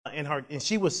and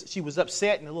she was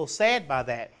upset and a little sad by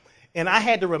that. And I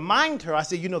had to remind her, I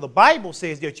said, the Bible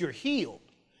says that you're healed.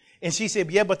 And she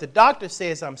said, yeah, but the doctor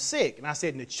says I'm sick. And I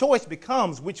said, and the choice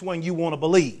becomes which one you want to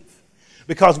believe.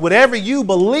 Because whatever you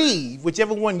believe,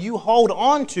 whichever one you hold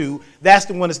on to, that's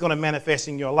the one that's going to manifest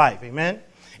in your life. Amen?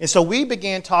 And so we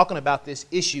began talking about this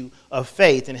issue of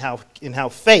faith and how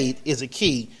faith is a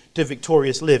key to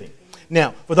victorious living.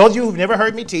 Now, for those of you who've never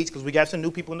heard me teach, because we got some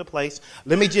new people in the place,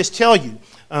 let me just tell you,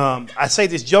 I say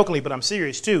this jokingly, but I'm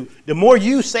serious too. The more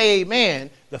you say amen,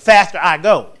 the faster I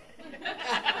go.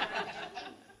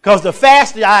 Because the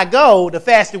faster I go, the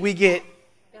faster we get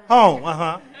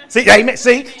home. See, amen.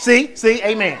 See,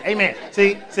 amen.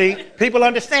 See, people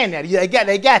understand that.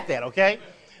 They got that, okay?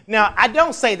 Now, I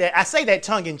don't say that. I say that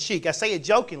tongue in cheek. I say it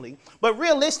jokingly. But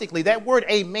realistically, that word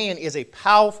amen is a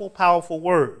powerful, powerful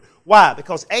word. Why?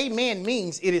 Because amen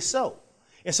means it is so.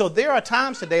 And so there are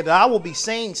times today that I will be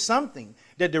saying something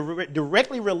that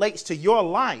directly relates to your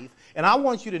life. And I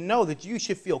want you to know that you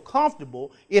should feel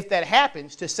comfortable, if that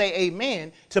happens, to say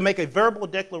amen, to make a verbal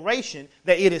declaration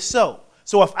that it is so.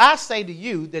 So if I say to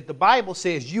you that the Bible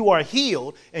says you are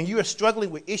healed and you are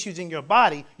struggling with issues in your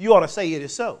body, you ought to say it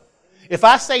is so. If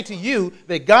I say to you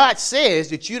that God says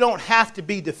that you don't have to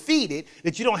be defeated,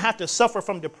 that you don't have to suffer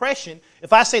from depression,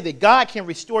 if I say that God can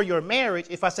restore your marriage,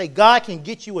 if I say God can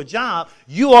get you a job,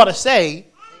 you ought to say,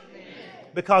 amen,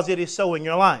 because it is so in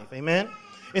your life. Amen?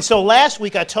 And so last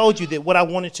week I told you that what I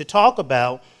wanted to talk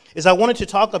about is I wanted to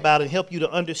talk about and help you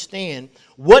to understand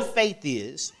what faith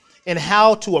is and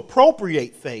how to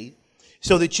appropriate faith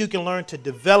so that you can learn to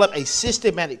develop a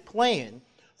systematic plan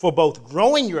for both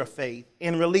growing your faith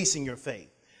and releasing your faith.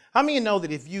 How many of you know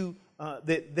that if you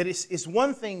that it's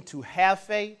one thing to have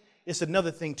faith, it's another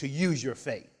thing to use your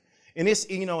faith. And it's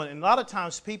and a lot of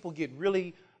times people get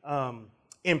really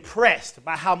impressed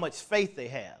by how much faith they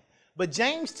have. But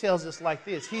James tells us like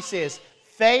this. He says,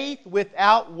 faith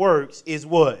without works is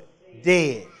what?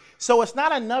 Dead. So it's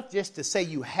not enough just to say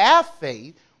you have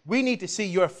faith. We need to see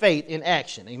your faith in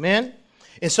action. Amen?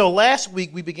 And so last week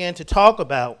we began to talk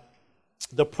about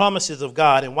the promises of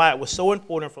God and why it was so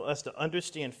important for us to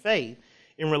understand faith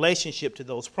in relationship to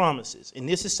those promises. And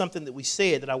this is something that we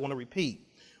said that I want to repeat.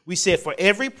 We said for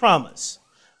every promise,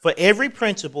 for every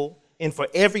principle, and for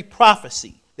every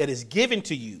prophecy that is given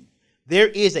to you, there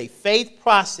is a faith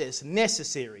process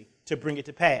necessary to bring it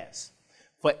to pass.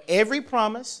 For every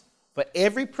promise, for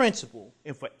every principle,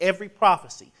 and for every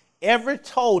prophecy ever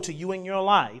told to you in your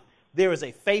life, there is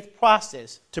a faith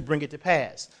process to bring it to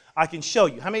pass. I can show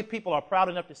you. How many people are proud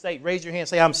enough to say, raise your hand,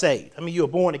 say, I'm saved? I mean, you are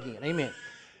born again. Amen.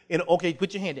 Okay,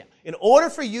 put your hand down. In order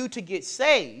for you to get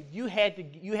saved, you had to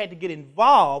get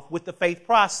involved with the faith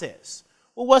process.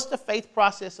 Well, what's the faith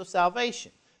process of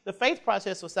salvation? The faith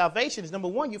process of salvation is, number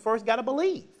one, you first got to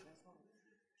believe.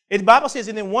 And the Bible says,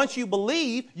 and then once you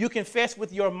believe, you confess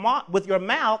with your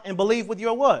mouth and believe with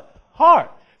your what?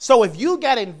 Heart. So if you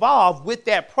got involved with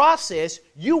that process,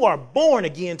 you are born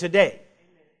again today.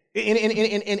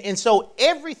 And so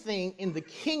everything in the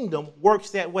kingdom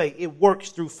works that way. It works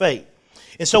through faith.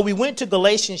 And so we went to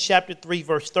Galatians chapter 3,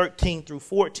 verse 13 through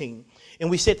 14.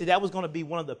 And we said that was going to be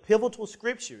one of the pivotal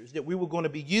scriptures that we were going to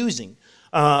be using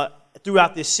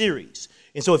throughout this series.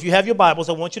 And so if you have your Bibles,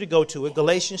 I want you to go to it.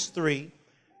 Galatians 3,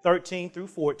 13 through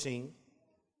 14.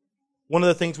 One of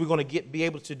the things we're going to be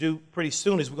able to do pretty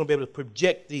soon is we're going to be able to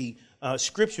project the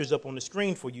scriptures up on the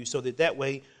screen for you so that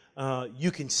way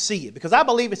you can see it. Because I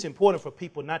believe it's important for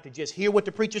people not to just hear what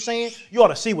the preacher's saying. You ought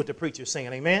to see what the preacher's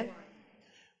saying. Amen?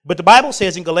 But the Bible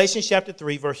says in Galatians chapter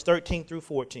 3, verse 13 through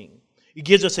 14, it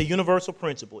gives us a universal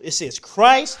principle. It says,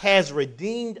 Christ has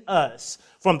redeemed us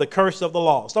from the curse of the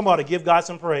law. Somebody give God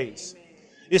some praise. Amen.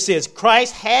 It says,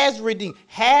 Christ hath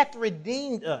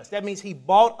redeemed us. That means he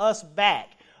bought us back.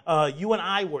 You and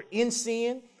I were in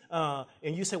sin. And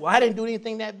you say, well, I didn't do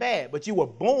anything that bad. But you were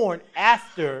born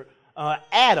after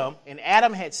Adam, and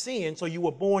Adam had sinned, so you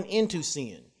were born into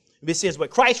sin. It says,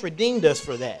 but Christ redeemed us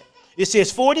for that. It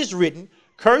says, for it is written,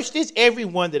 cursed is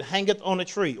everyone that hangeth on a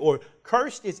tree, or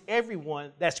cursed is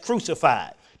everyone that's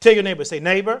crucified. Tell your neighbor, say,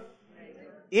 neighbor,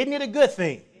 isn't it a good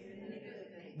thing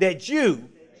that you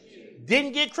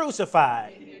didn't get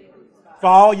crucified for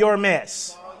all your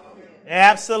mess?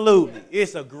 Absolutely.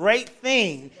 It's a great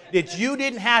thing that you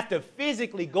didn't have to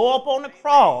physically go up on the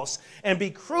cross and be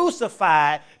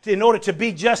crucified in order to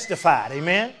be justified.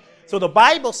 Amen? So the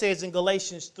Bible says in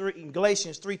Galatians 3,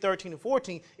 13 and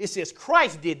 14, it says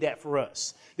Christ did that for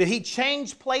us, that he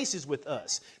changed places with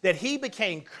us, that he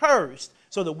became cursed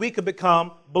so that we could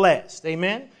become blessed.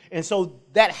 Amen? And so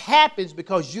that happens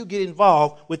because you get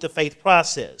involved with the faith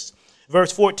process.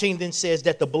 Verse 14 then says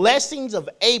that the blessings of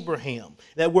Abraham,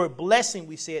 that word blessing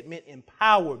we said meant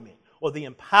empowerment, or the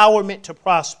empowerment to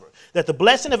prosper, that the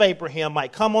blessing of Abraham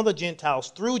might come on the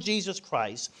Gentiles through Jesus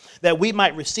Christ, that we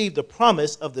might receive the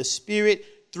promise of the Spirit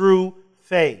through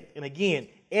faith. And again,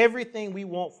 everything we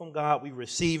want from God, we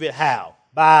receive it how?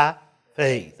 By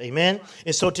faith. Amen?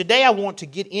 And so today I want to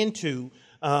get into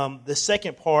the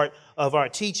second part of our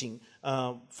teaching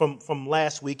from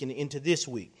last week and into this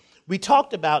week. We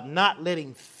talked about not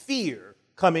letting fear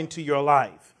come into your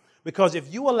life. Because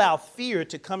if you allow fear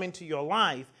to come into your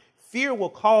life, fear will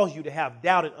cause you to have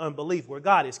doubt and unbelief where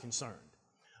God is concerned.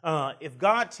 If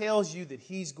God tells you that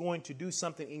he's going to do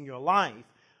something in your life,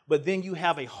 but then you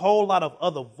have a whole lot of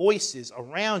other voices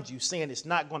around you saying it's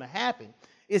not going to happen,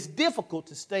 it's difficult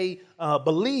to stay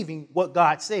believing what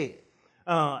God said.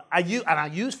 I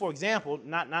use, for example,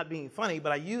 not being funny,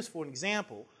 but I use, for an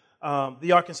example,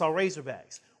 the Arkansas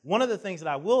Razorbacks. One of the things that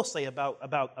I will say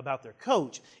about their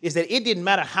coach is that it didn't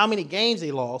matter how many games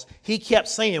they lost. He kept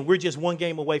saying, we're just one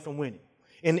game away from winning.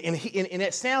 And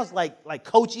it sounds like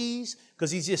coachese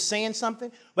because he's just saying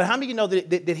something. But how many of you know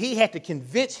that he had to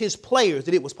convince his players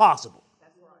that it was possible?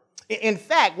 That's right. In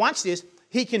fact, watch this.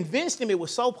 He convinced them it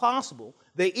was so possible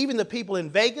that even the people in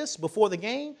Vegas before the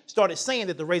game started saying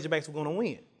that the Razorbacks were going to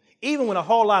win. Even when a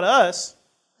whole lot of us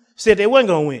said they weren't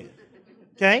going to win.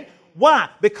 Okay? Why?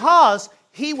 Because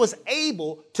he was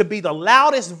able to be the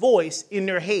loudest voice in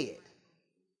their head.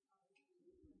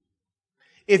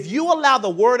 If you allow the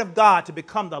word of God to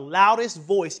become the loudest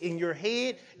voice in your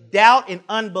head, doubt and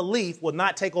unbelief will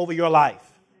not take over your life.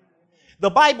 The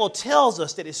Bible tells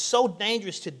us that it's so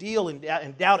dangerous to deal in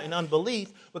doubt and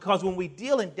unbelief because when we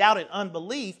deal in doubt and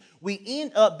unbelief, we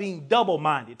end up being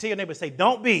double-minded. Tell your neighbor, say,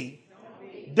 don't be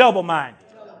double-minded.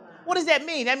 What does that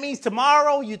mean? That means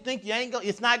tomorrow you think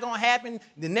it's not going to happen.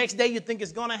 The next day you think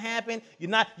it's going to happen.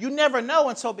 You never know.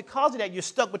 And so because of that, you're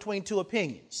stuck between two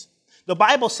opinions. The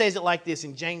Bible says it like this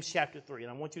in James chapter 3.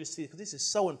 And I want you to see it because this is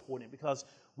so important because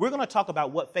we're going to talk about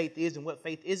what faith is and what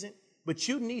faith isn't. But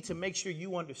you need to make sure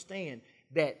you understand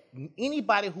that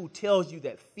anybody who tells you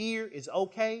that fear is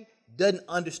okay doesn't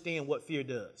understand what fear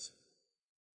does.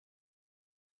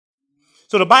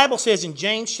 So the Bible says in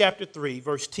James chapter 3,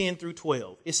 verse 10 through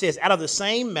 12, it says, out of the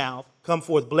same mouth come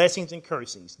forth blessings and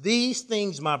cursings. These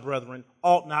things, my brethren,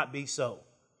 ought not be so.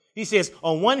 He says,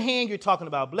 on one hand, you're talking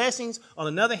about blessings. On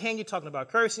another hand, you're talking about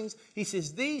cursings. He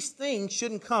says, these things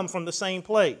shouldn't come from the same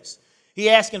place. He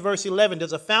asks in verse 11,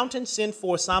 does a fountain send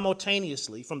forth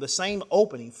simultaneously from the same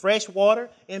opening fresh water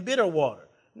and bitter water?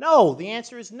 No, the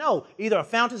answer is no. Either a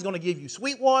fountain is going to give you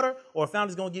sweet water or a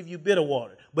fountain is going to give you bitter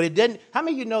water. But it doesn't. How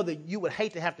many of you know that you would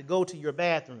hate to have to go to your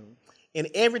bathroom and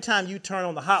every time you turn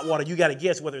on the hot water, you got to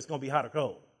guess whether it's going to be hot or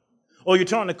cold? Or you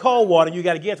turn on the cold water, you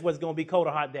got to guess whether it's going to be cold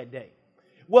or hot that day.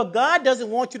 Well, God doesn't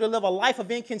want you to live a life of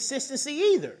inconsistency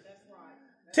either.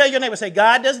 Tell your neighbor, say,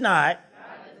 God does not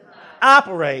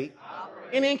operate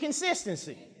in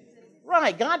inconsistency.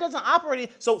 Right, God doesn't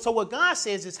operate. So what God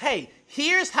says is, hey,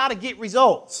 here's how to get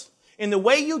results. And the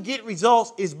way you get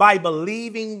results is by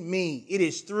believing me. It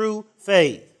is through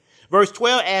faith. Verse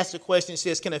 12 asks the question, it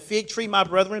says, can a fig tree, my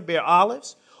brethren, bear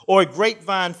olives, or a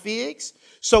grapevine figs?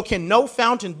 So can no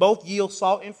fountain both yield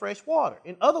salt and fresh water?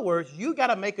 In other words, you got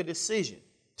to make a decision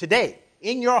today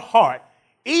in your heart.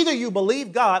 Either you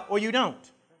believe God or you don't.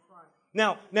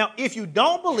 Now, if you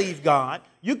don't believe God,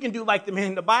 you can do like the man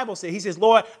in the Bible said. He says,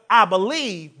 Lord, I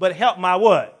believe, but help my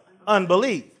what?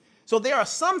 Unbelief. So there are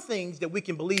some things that we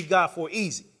can believe God for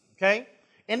easy, okay?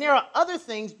 And there are other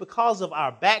things because of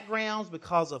our backgrounds,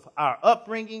 because of our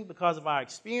upbringing, because of our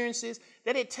experiences,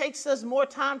 that it takes us more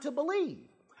time to believe.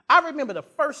 I remember the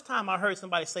first time I heard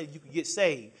somebody say you could get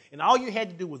saved, and all you had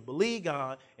to do was believe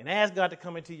God and ask God to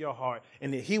come into your heart,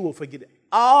 and that he will forget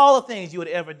all the things you had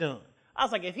ever done. I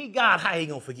was like, if he God, how he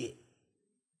going to forget?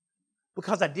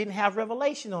 Because I didn't have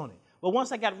revelation on it. But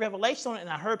once I got revelation on it and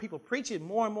I heard people preach it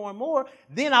more and more and more,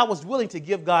 then I was willing to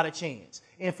give God a chance.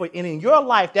 And in your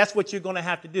life, that's what you're going to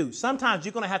have to do. Sometimes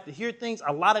you're going to have to hear things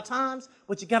a lot of times,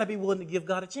 but you got to be willing to give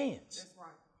God a chance. That's right.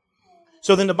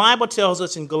 So then the Bible tells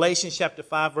us in Galatians chapter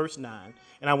 5, verse 9,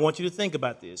 and I want you to think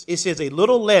about this. It says, a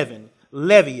little leaven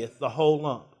leaveneth the whole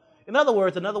lump. In other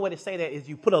words, another way to say that is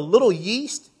you put a little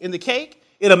yeast in the cake,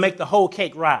 it'll make the whole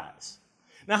cake rise.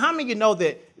 Now, how many of you know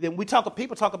that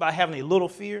people talk about having a little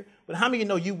fear, but how many of you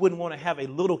know you wouldn't want to have a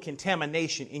little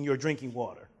contamination in your drinking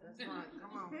water? That's right.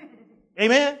 Come on.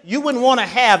 Amen? You wouldn't want to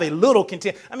have a little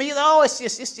contamination. I mean,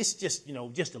 it's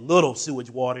just a little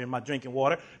sewage water in my drinking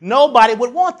water. Nobody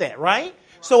would want that, right?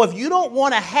 So if you don't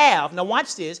want to have, now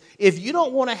watch this, if you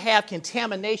don't want to have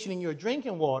contamination in your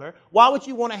drinking water, why would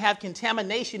you want to have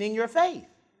contamination in your faith?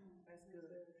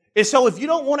 And so if you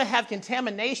don't want to have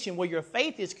contamination where your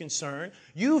faith is concerned,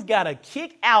 you've got to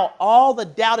kick out all the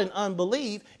doubt and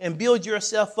unbelief and build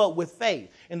yourself up with faith.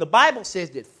 And the Bible says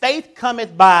that faith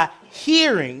cometh by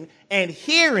hearing, and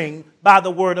hearing by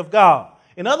the word of God.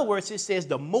 In other words, it says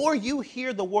the more you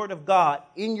hear the word of God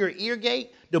in your ear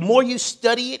gate, the more you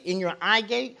study it in your eye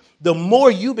gate, the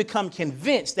more you become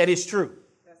convinced that it's true.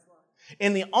 That's right.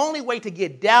 And the only way to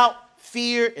get doubt,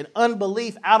 fear, and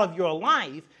unbelief out of your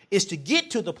life is to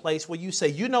get to the place where you say,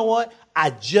 you know what?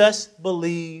 I just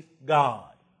believe God.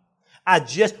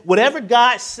 Whatever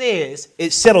God says,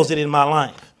 it settles it in my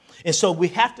life. And so we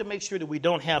have to make sure that we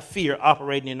don't have fear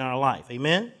operating in our life.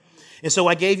 Amen? And so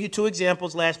I gave you 2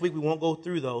 examples last week. We won't go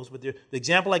through those. But the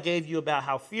example I gave you about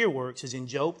how fear works is in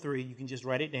Job 3. You can just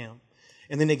write it down.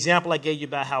 And then the example I gave you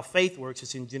about how faith works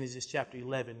is in Genesis chapter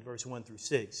 11, verse 1 through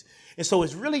 6. And so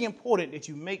it's really important that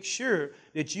you make sure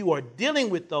that you are dealing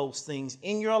with those things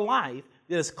in your life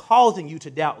that is causing you to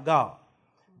doubt God.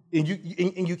 And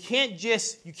you can't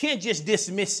just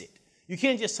dismiss it. You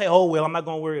can't just say, oh, well, I'm not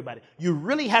going to worry about it. You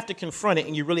really have to confront it,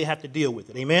 and you really have to deal with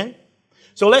it. Amen?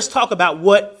 So let's talk about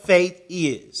what faith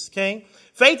is, okay?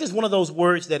 Faith is one of those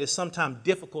words that is sometimes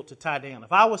difficult to tie down.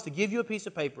 If I was to give you a piece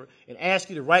of paper and ask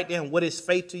you to write down what is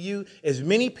faith to you, as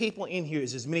many people in here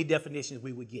is as many definitions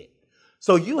we would get.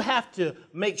 So you have to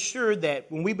make sure that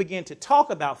when we begin to talk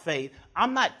about faith,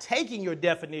 I'm not taking your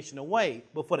definition away,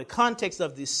 but for the context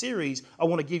of this series, I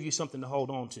want to give you something to hold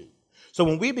on to. So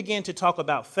when we begin to talk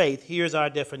about faith, here's our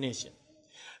definition.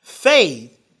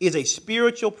 Faith is a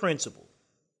spiritual principle.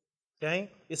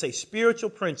 Okay? It's a spiritual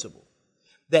principle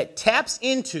that taps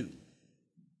into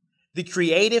the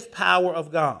creative power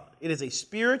of God. It is a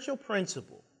spiritual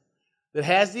principle that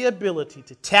has the ability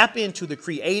to tap into the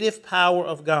creative power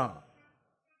of God.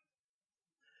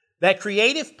 That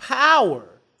creative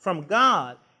power from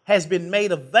God has been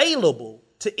made available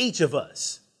to each of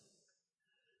us.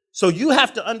 So you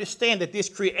have to understand that this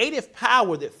creative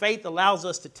power that faith allows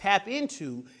us to tap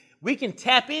into, we can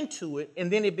tap into it and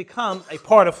then it becomes a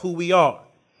part of who we are.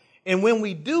 And when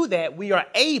we do that, we are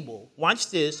able, watch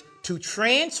this, to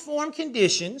transform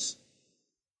conditions,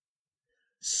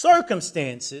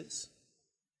 circumstances,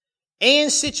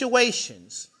 and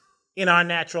situations in our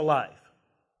natural life.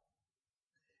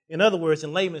 In other words,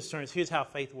 in layman's terms, here's how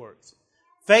faith works.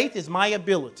 Faith is my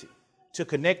ability to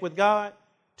connect with God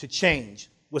to change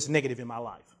what's negative in my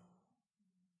life.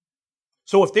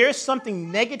 So if there's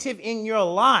something negative in your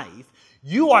life,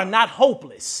 you are not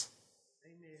hopeless.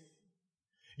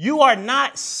 You are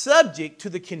not subject to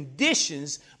the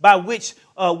conditions by which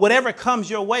whatever comes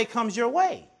your way comes your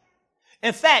way.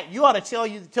 In fact, you ought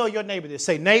to tell your neighbor this.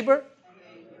 Say, neighbor,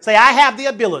 say, I have the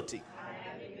ability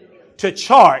to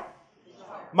chart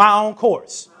my own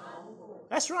course.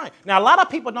 That's right. Now, a lot of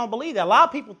people don't believe that. A lot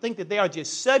of people think that they are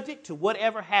just subject to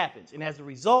whatever happens. And as a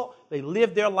result, they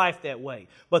live their life that way.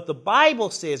 But the Bible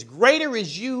says, greater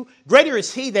is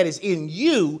he that is in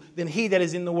you than he that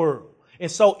is in the world. And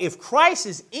so if Christ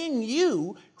is in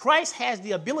you, Christ has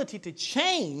the ability to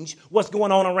change what's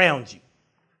going on around you.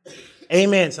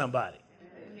 Amen, somebody.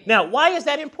 Amen. Now, why is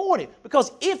that important?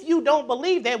 Because if you don't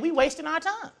believe that, we're wasting our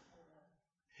time.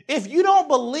 If you don't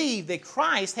believe that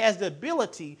Christ has the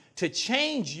ability to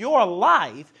change your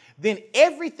life, then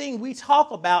everything we talk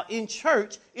about in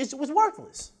church was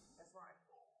worthless. That's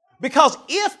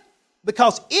right.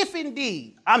 Because if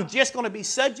indeed I'm just going to be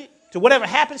subject to whatever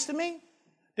happens to me,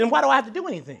 then why do I have to do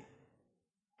anything?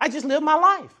 I just live my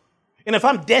life. And if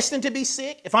I'm destined to be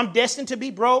sick, if I'm destined to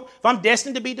be broke, if I'm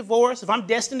destined to be divorced, if I'm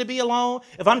destined to be alone,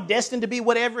 if I'm destined to be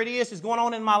whatever it is that's going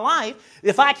on in my life,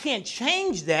 if I can't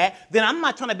change that, then I'm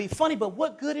not trying to be funny, but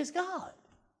what good is God?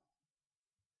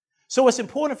 So it's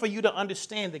important for you to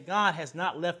understand that God has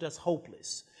not left us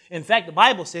hopeless. In fact, the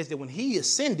Bible says that when he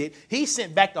ascended, he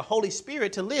sent back the Holy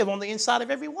Spirit to live on the inside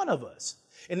of every one of us.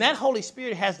 And that Holy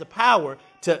Spirit has the power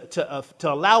to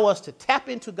allow us to tap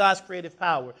into God's creative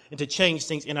power and to change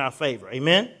things in our favor.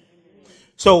 Amen?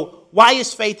 So why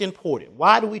is faith important?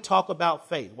 Why do we talk about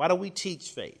faith? Why do we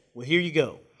teach faith? Well, here you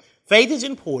go. Faith is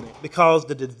important because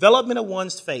the development of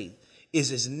one's faith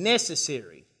is as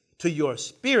necessary to your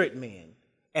spirit man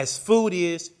as food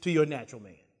is to your natural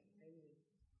man.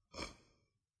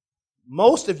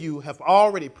 Most of you have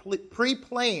already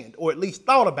pre-planned or at least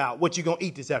thought about what you're going to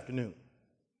eat this afternoon.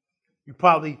 You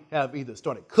probably have either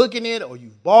started cooking it or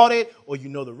you've bought it or you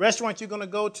know the restaurant you're going to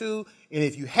go to. And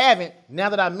if you haven't, now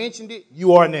that I mentioned it,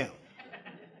 you are now.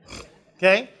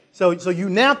 Okay? So you're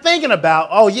now thinking about,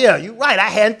 oh, yeah, you're right. I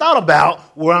hadn't thought about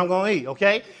where I'm going to eat.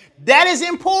 Okay? That is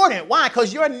important. Why?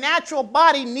 Because your natural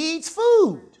body needs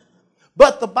food.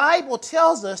 But the Bible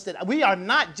tells us that we are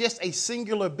not just a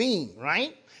singular being,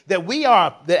 right?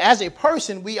 that as a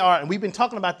person, we are, and we've been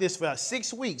talking about this for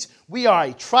 6 weeks, we are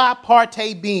a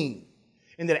tripartite being.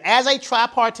 And that as a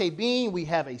tripartite being, we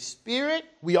have a spirit,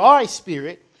 we are a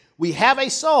spirit, we have a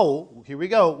soul, here we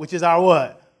go, which is our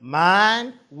what?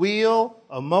 Mind, will,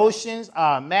 emotions,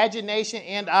 our imagination,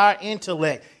 and our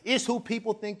intellect. It's who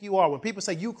people think you are. When people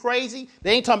say you crazy,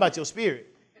 they ain't talking about your spirit.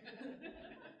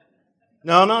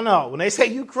 No. When they say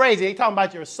you crazy, they talking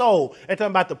about your soul. They're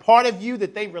talking about the part of you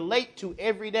that they relate to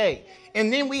every day.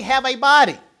 And then we have a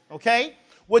body, okay?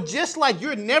 Well, just like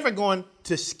you're never going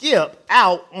to skip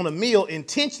out on a meal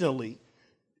intentionally,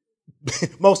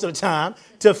 most of the time,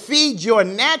 to feed your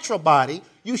natural body,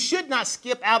 you should not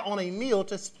skip out on a meal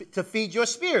to feed your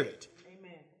spirit.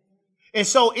 Amen. And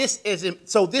so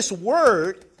this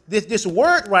word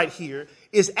right here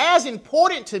is as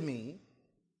important to me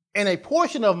in a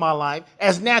portion of my life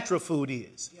as natural food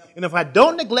is. Yep. And if I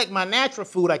don't neglect my natural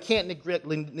food, I can't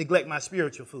neglect my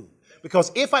spiritual food.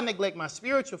 Because if I neglect my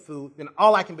spiritual food, then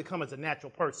all I can become is a natural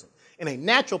person. And a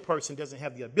natural person doesn't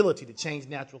have the ability to change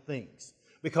natural things.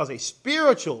 Because a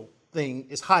spiritual thing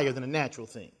is higher than a natural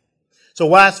thing. So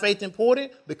why is faith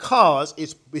important? Because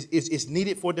it's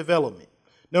needed for development.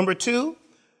 Number 2,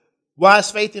 why is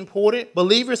faith important?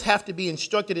 Believers have to be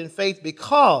instructed in faith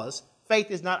because faith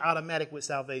is not automatic with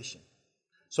salvation.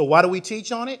 So why do we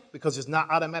teach on it? Because it's not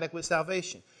automatic with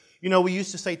salvation. You know, we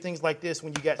used to say things like this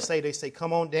when you got saved. They say,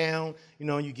 come on down, you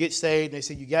know, and you get saved. They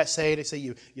say you got saved. They say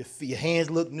your hands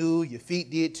look new, your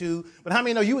feet did too. But how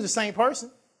many know you were the same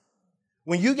person?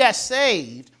 When you got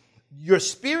saved, your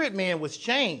spirit man was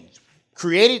changed,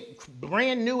 created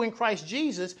brand new in Christ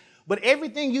Jesus, but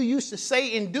everything you used to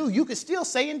say and do, you could still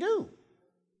say and do.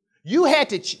 You had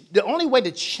to, the only way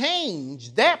to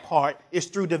change that part is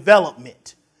through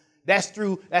development. That's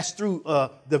through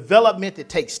development that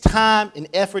takes time and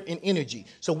effort and energy.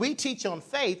 So we teach on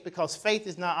faith because faith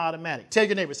is not automatic. Tell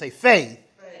your neighbor, say faith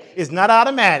is not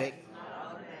automatic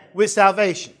with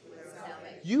salvation.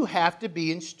 You have to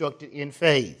be instructed in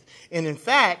faith. And in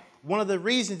fact, one of the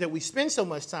reasons that we spend so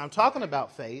much time talking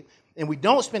about faith, and we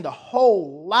don't spend a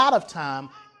whole lot of time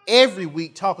every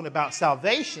week talking about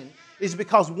salvation, is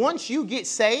because once you get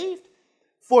saved,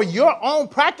 for your own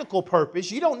practical purpose,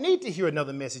 you don't need to hear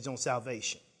another message on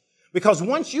salvation. Because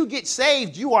once you get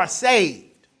saved, you are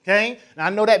saved. Okay? Now,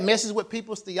 I know that messes with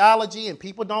people's theology, and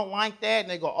people don't like that. And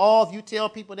they go, oh, if you tell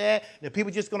people that, then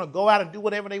people just going to go out and do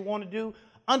whatever they want to do.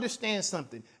 Understand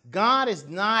something. God is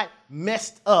not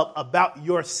messed up about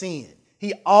your sin.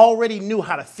 He already knew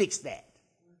how to fix that.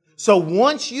 So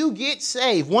once you get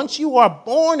saved, once you are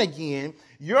born again,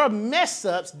 your mess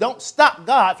ups don't stop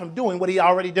God from doing what he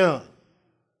already done.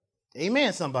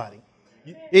 Amen, somebody.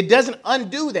 It doesn't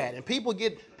undo that. And people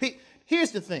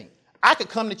here's the thing. I could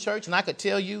come to church and I could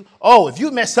tell you, oh, if you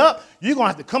mess up, you're going to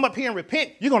have to come up here and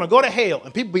repent. You're going to go to hell.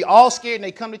 And people be all scared and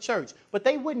they come to church. But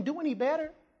they wouldn't do any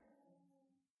better.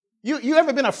 You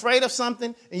ever been afraid of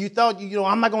something and you thought,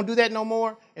 I'm not going to do that no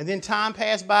more? And then time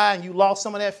passed by and you lost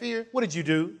some of that fear? What did you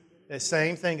do? That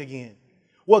same thing again.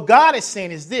 What God is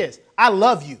saying is this: I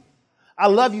love you. I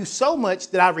love you so much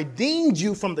that I redeemed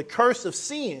you from the curse of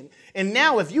sin. And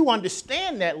now if you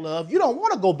understand that love, you don't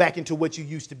want to go back into what you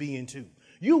used to be into.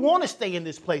 You want to stay in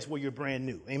this place where you're brand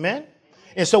new. Amen?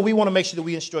 And so we want to make sure that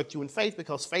we instruct you in faith,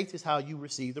 because faith is how you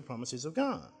receive the promises of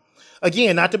God.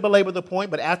 Again, not to belabor the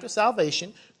point, but after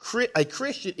salvation, a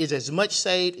Christian is as much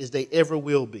saved as they ever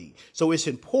will be. So it's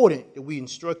important that we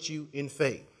instruct you in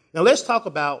faith. Now let's talk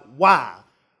about why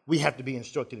we have to be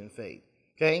instructed in faith.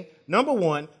 Okay? Number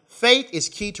 1, faith is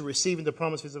key to receiving the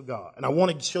promises of God. And I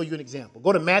want to show you an example.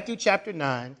 Go to Matthew chapter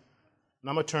 9, and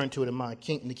I'm going to turn to it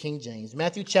in the King James.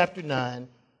 Matthew chapter 9,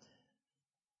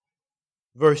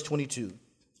 verse 22.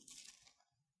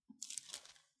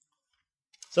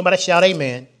 Somebody shout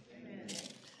amen. Amen.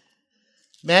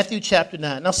 Matthew chapter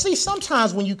 9. Now see,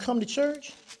 sometimes when you come to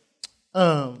church,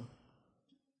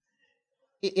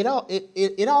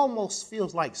 it almost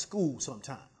feels like school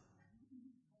sometimes.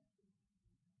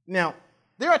 Now,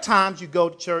 there are times you go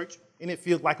to church and it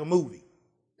feels like a movie.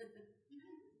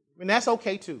 And that's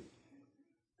okay too.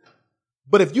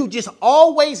 But if you just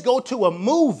always go to a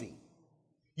movie,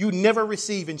 you never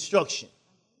receive instruction.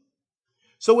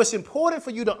 So it's important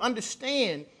for you to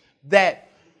understand that,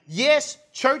 yes,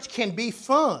 church can be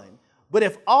fun, but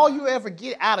if all you ever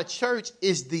get out of church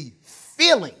is the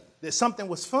feeling that something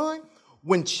was fun,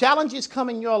 when challenges come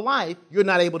in your life, you're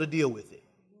not able to deal with it.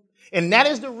 And that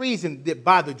is the reason that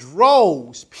by the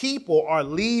droves, people are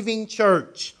leaving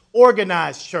church,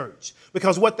 organized church.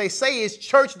 Because what they say is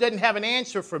church doesn't have an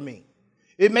answer for me.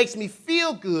 It makes me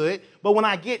feel good. But when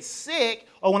I get sick,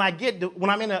 or when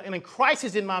I'm in a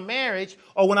crisis in my marriage,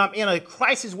 or when I'm in a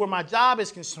crisis where my job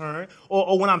is concerned,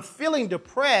 or when I'm feeling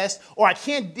depressed, or I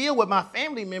can't deal with my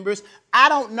family members, I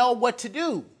don't know what to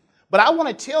do. But I want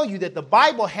to tell you that the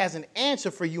Bible has an answer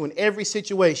for you in every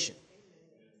situation.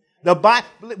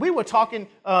 We were talking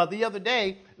the other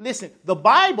day. Listen, the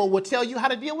Bible will tell you how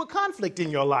to deal with conflict in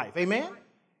your life. Amen?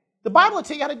 The Bible will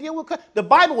tell you how to deal with the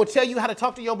Bible will tell you how to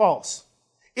talk to your boss.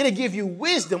 It'll give you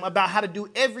wisdom about how to do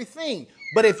everything.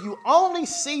 But if you only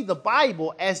see the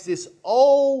Bible as this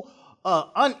old,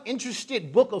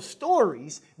 uninterested book of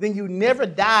stories, then you never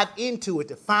dive into it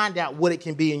to find out what it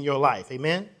can be in your life.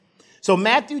 Amen? So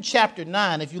Matthew chapter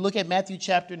 9, if you look at Matthew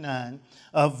chapter 9,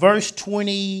 verse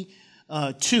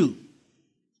 22,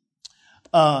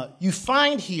 you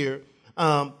find here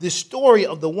this story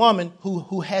of the woman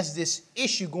who has this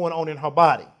issue going on in her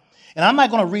body. And I'm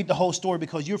not going to read the whole story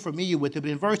because you're familiar with it. But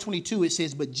in verse 22, it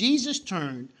says, "But Jesus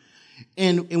turned,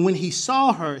 and when he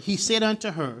saw her, he said unto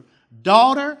her,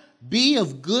 Daughter, be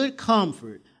of good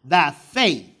comfort. Thy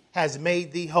faith has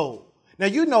made thee whole." Now,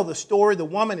 you know the story. The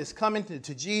woman is coming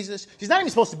to Jesus. She's not even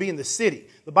supposed to be in the city.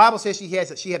 The Bible says she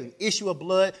had an issue of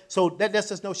blood. So that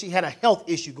lets us know she had a health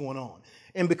issue going on.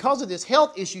 And because of this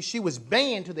health issue, she was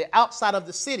banned to the outside of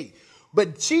the city.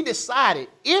 But she decided,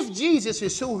 if Jesus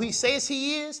is who he says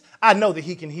he is, I know that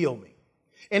he can heal me.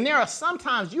 And there are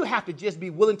sometimes you have to just be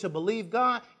willing to believe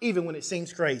God, even when it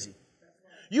seems crazy.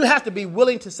 You have to be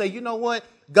willing to say, you know what,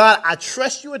 God, I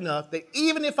trust you enough that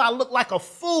even if I look like a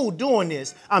fool doing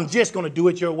this, I'm just going to do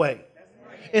it your way.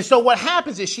 And so what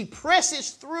happens is she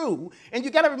presses through, and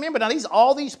you got to remember now,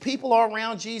 all these people are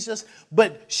around Jesus,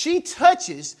 but she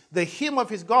touches the hem of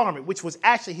his garment, which was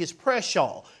actually his prayer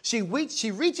shawl. She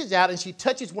reaches out and she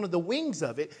touches one of the wings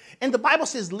of it, and the Bible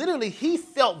says literally he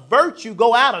felt virtue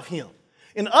go out of him.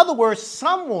 In other words,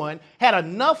 someone had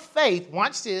enough faith,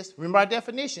 watch this, remember our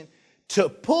definition, to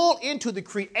pull into the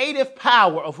creative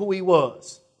power of who he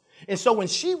was. And so when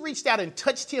she reached out and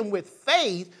touched him with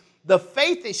faith, the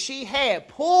faith that she had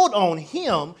pulled on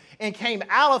him and came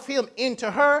out of him into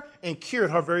her and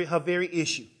cured her very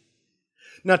issue.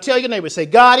 Now tell your neighbor, say,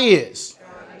 God is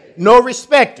no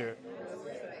respecter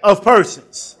of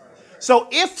persons. So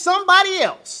if somebody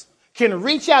else can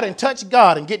reach out and touch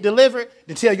God and get delivered,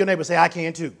 then tell your neighbor, say, I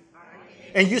can too.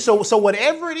 And so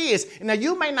whatever it is, now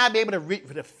you may not be able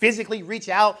to physically reach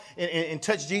out and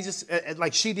touch Jesus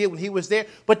like she did when he was there,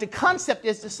 but the concept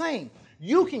is the same.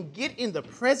 You can get in the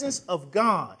presence of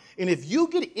God. And if you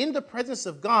get in the presence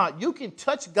of God, you can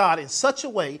touch God in such a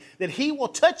way that he will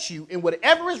touch you, and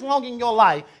whatever is wrong in your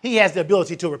life, he has the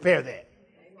ability to repair that.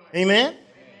 Amen?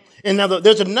 And now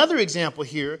there's another example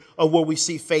here of where we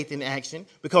see faith in action,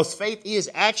 because faith is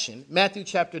action. Matthew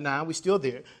chapter 9, we're still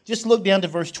there. Just look down to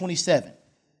verse 27.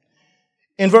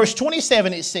 In verse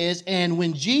 27, it says, "And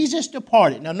when Jesus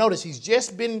departed," now notice he's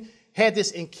just had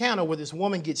this encounter where this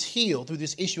woman gets healed through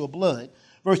this issue of blood.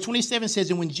 Verse 27 says,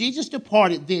 "And when Jesus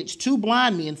departed thence, 2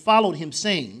 blind men followed him,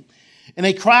 saying, and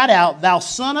they cried out, Thou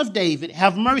Son of David,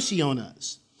 have mercy on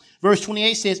us. Verse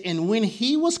 28 says, "And when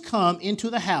he was come into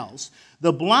the house,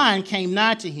 the blind came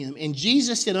nigh to him, and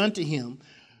Jesus said unto him,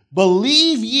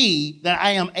 Believe ye that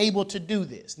I am able to do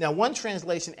this?" Now, one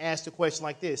translation asked a question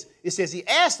like this. It says, he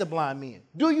asked the blind men,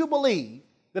 "Do you believe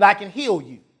that I can heal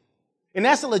you?" And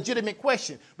that's a legitimate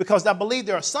question, because I believe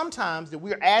there are some times that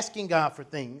we're asking God for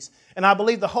things, and I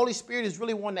believe the Holy Spirit is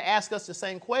really wanting to ask us the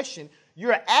same question.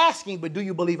 You're asking, but do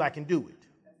you believe I can do it?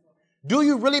 Do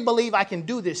you really believe I can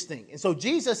do this thing? And so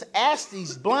Jesus asked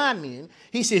these blind men,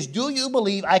 he says, "Do you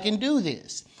believe I can do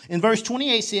this?" And verse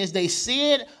 28 says, "They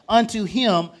said unto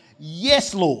him,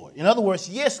 Yes, Lord." In other words,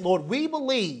 yes, Lord, we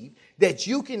believe that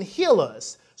you can heal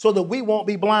us so that we won't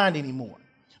be blind anymore.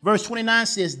 Verse 29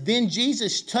 says, "Then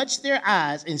Jesus touched their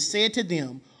eyes and said to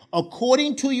them,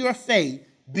 According to your faith,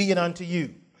 be it unto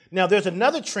you." Now, there's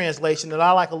another translation that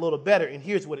I like a little better, and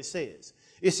here's what it says.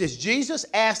 It says, Jesus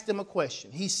asked them a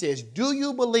question. He says, "Do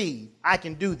you believe I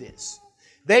can do this?"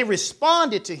 They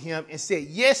responded to him and said,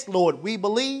 "Yes, Lord, we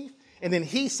believe." And then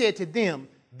he said to them,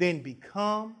 "Then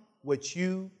become what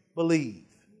you believe."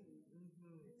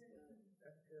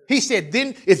 He said,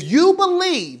 then if you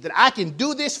believe that I can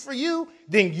do this for you,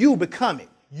 then you become it.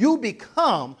 You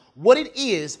become what it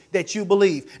is that you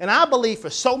believe. And I believe for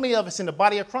so many of us in the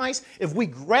body of Christ, if we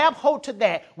grab hold to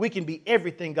that, we can be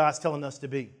everything God's telling us to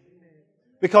be.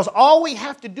 Because all we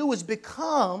have to do is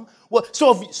become.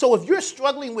 So if you're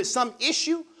struggling with some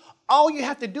issue, all you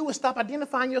have to do is stop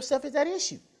identifying yourself as that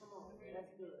issue.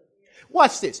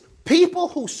 Watch this. People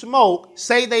who smoke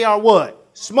say they are what?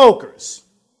 Smokers.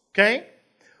 Okay?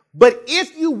 But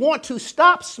if you want to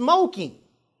stop smoking,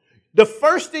 The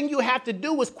first thing you have to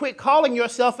do is quit calling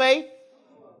yourself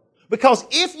because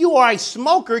if you are a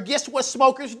smoker, guess what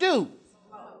smokers do?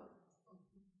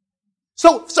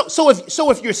 So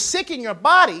if you're sick in your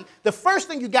body, the first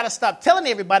thing you got to stop telling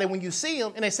everybody when you see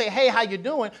them and they say, hey, how you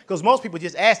doing? Because most people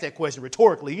just ask that question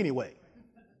rhetorically anyway.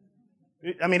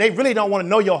 I mean, they really don't want to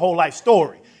know your whole life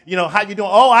story. You know, how you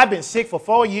doing? Oh, I've been sick for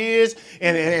 4 years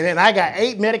and I got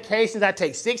 8 medications I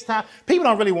take 6 times. People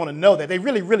don't really want to know that. They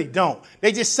really, really don't.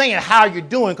 They just saying how you're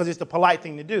doing because it's the polite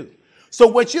thing to do. So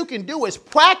what you can do is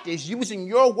practice using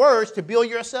your words to build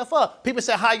yourself up. People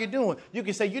say, how you doing? You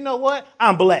can say, you know what?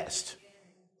 I'm blessed.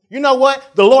 You know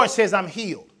what? The Lord says I'm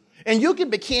healed. And you can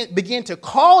begin to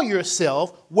call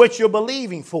yourself what you're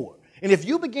believing for. And if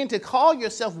you begin to call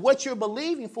yourself what you're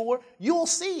believing for, you'll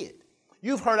see it.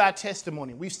 You've heard our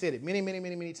testimony. We've said it many, many,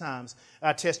 many, many times,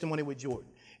 our testimony with Jordan.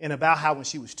 And about how when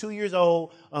she was 2 years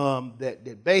old,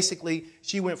 that basically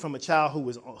she went from a child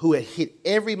who had hit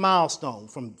every milestone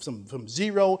from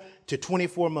 0 to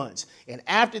 24 months. And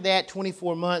after that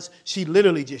 24 months, she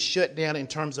literally just shut down in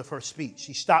terms of her speech.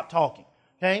 She stopped talking.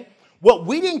 Okay? What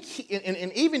we didn't,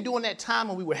 and even during that time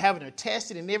when we were having her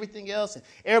tested and everything else, and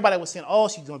everybody was saying, oh,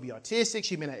 she's going to be autistic,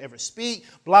 she may not ever speak,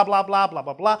 blah, blah, blah, blah,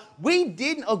 blah, blah. We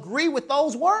didn't agree with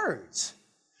those words.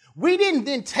 We didn't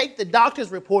then take the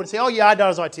doctor's report and say, oh, yeah, our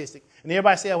daughter's autistic. And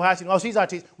everybody said, well, how's she? Oh, she's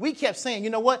autistic. We kept saying,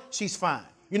 you know what? She's fine.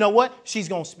 You know what? She's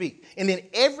going to speak. And then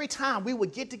every time we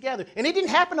would get together, and it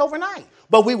didn't happen overnight,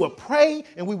 but we would pray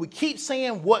and we would keep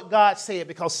saying what God said,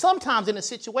 because sometimes in a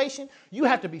situation, you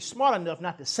have to be smart enough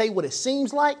not to say what it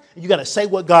seems like. You got to say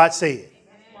what God said.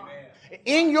 Amen.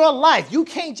 In your life, you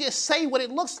can't just say what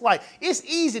it looks like. It's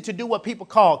easy to do what people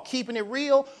call keeping it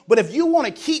real, but if you want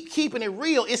to keep keeping it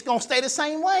real, it's going to stay the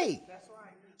same way. That's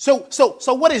right.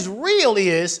 So what is real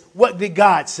is, what did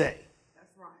God say?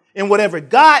 And whatever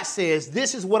God says,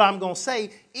 this is what I'm going to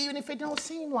say, even if it don't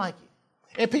seem like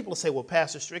it. And people say, well,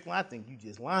 Pastor Strickland, I think you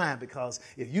just lying, because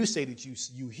if you say that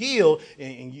you healed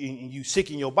and you sick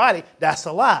in your body, that's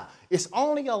a lie. It's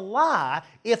only a lie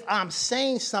if I'm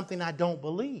saying something I don't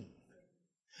believe.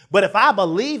 But if I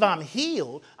believe I'm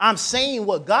healed, I'm saying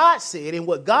what God said, and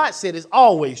what God said is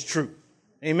always true.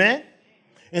 Amen?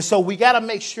 And so we got to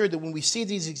make sure that when we see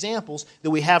these examples, that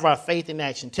we have our faith in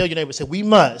action. Tell your neighbor, say, we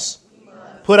must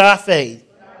put our faith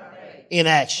in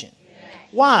action.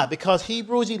 Why? Because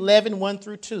Hebrews 11, 1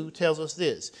 through 2 tells us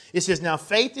this. It says, now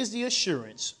faith is the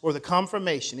assurance or the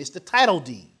confirmation. It's the title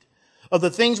deed of the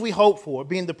things we hope for,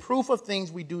 being the proof of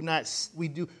things we do not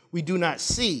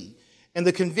see, and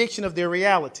the conviction of their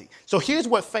reality. So here's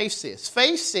what faith says.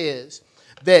 Faith says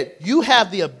that you have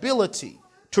the ability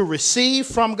to receive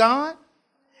from God,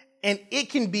 and it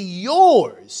can be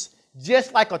yours,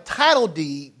 just like a title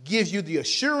deed gives you the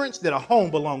assurance that a home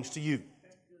belongs to you.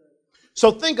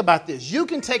 So think about this. You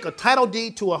can take a title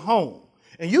deed to a home,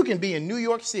 and you can be in New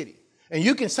York City, and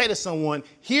you can say to someone,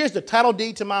 here's the title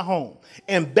deed to my home.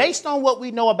 And based on what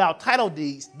we know about title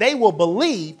deeds, they will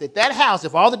believe that that house,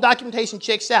 if all the documentation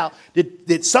checks out,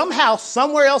 that some house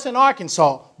somewhere else in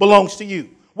Arkansas belongs to you.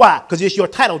 Why? Because it's your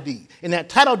title deed, and that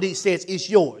title deed says it's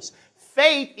yours.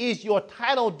 Faith is your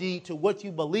title deed to what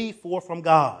you believe for from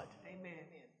God.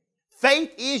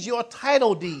 Faith is your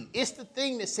title deed. It's the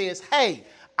thing that says, hey,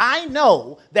 I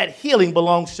know that healing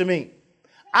belongs to me.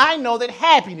 I know that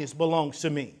happiness belongs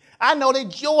to me. I know that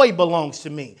joy belongs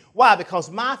to me. Why? Because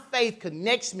my faith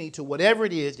connects me to whatever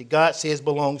it is that God says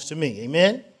belongs to me.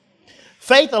 Amen?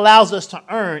 Faith allows us to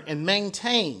earn and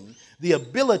maintain the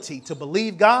ability to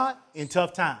believe God in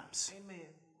tough times. Amen.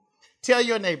 Tell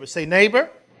your neighbor, say,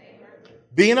 neighbor,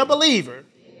 being a believer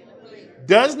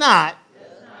does not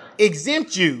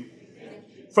exempt you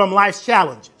from life's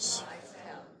challenges.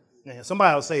 Now,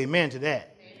 somebody will say amen to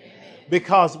that. Amen.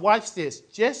 Because watch this.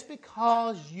 Just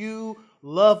because you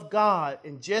love God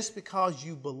and just because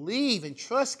you believe and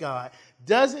trust God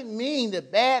doesn't mean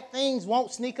that bad things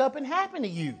won't sneak up and happen to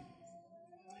you.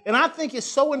 And I think it's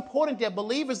so important that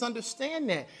believers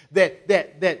understand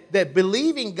that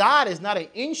believing God is not an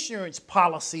insurance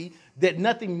policy that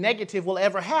nothing negative will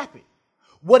ever happen.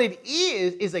 What it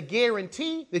is a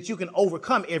guarantee that you can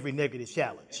overcome every negative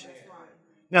challenge.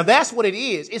 Now, that's what it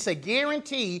is. It's a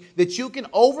guarantee that you can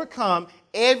overcome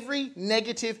every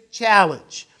negative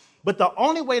challenge. But the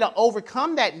only way to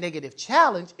overcome that negative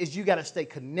challenge is you got to stay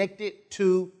connected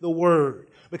to the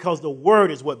Word, because the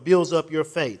Word is what builds up your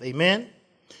faith. Amen?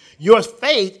 Your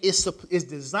faith is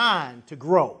designed to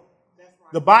grow.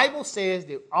 The Bible says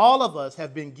that all of us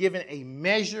have been given a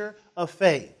measure of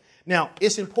faith. Now,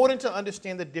 it's important to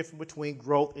understand the difference between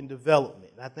growth and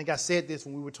development. I think I said this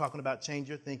when we were talking about change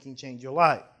your thinking, change your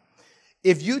life.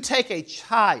 If you take a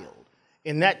child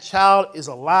and that child is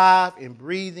alive and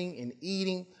breathing and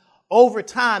eating, over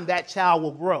time that child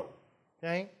will grow.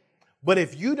 Okay? But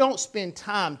if you don't spend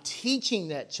time teaching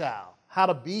that child how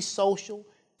to be social,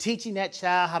 teaching that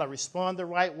child how to respond the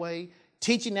right way,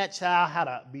 teaching that child how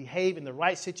to behave in the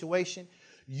right situation,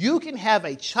 you can have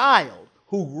a child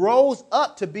who grows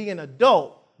up to be an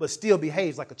adult but still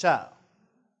behaves like a child.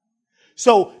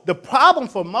 So the problem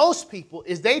for most people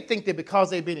is they think that because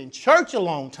they've been in church a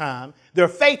long time, their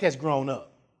faith has grown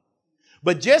up.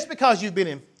 But just because you've been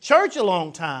in church a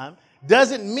long time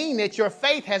doesn't mean that your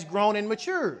faith has grown and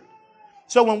matured.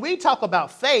 So when we talk about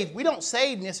faith, we don't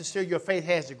say necessarily your faith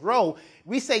has to grow.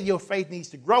 We say your faith needs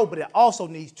to grow, but it also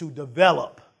needs to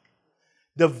develop.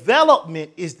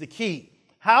 Development is the key.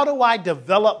 How do I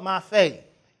develop my faith?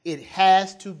 It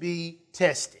has to be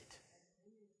tested.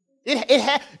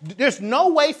 There's no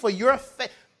way for your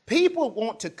faith. People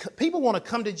want to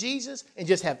come to Jesus and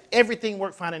just have everything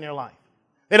work fine in their life.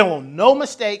 They don't want no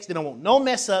mistakes. They don't want no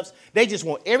mess ups. They just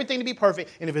want everything to be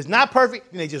perfect. And if it's not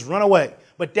perfect, then they just run away.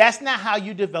 But that's not how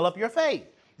you develop your faith.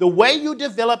 The way you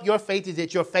develop your faith is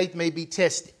that your faith may be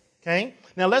tested. Okay?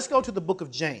 Now let's go to the book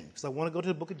of James. I want to go to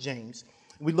the book of James.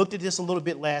 We looked at this a little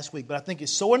bit last week, but I think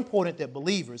it's so important that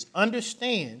believers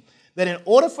understand that in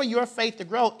order for your faith to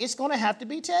grow, it's going to have to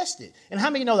be tested. And how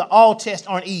many know that all tests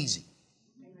aren't easy?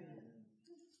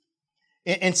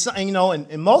 And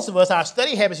most of us, our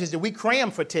study habits is that we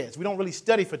cram for tests. We don't really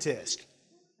study for tests.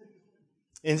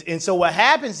 And so what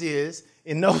happens is,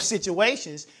 in those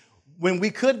situations, when we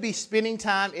could be spending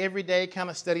time every day kind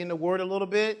of studying the Word a little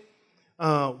bit,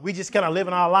 we just kind of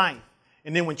living our life.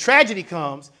 And then when tragedy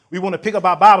comes, we want to pick up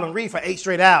our Bible and read for 8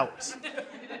 straight hours.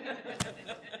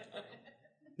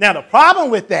 Now, the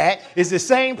problem with that is the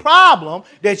same problem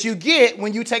that you get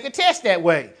when you take a test that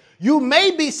way. You may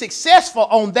be successful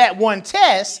on that one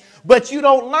test, but you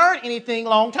don't learn anything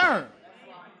long term.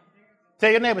 Tell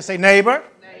your neighbor, say, neighbor,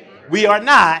 we are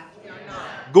not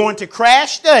going to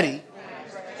crash study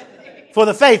for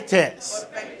the faith test.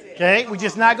 Okay? We're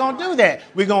just not going to do that.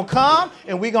 We're going to come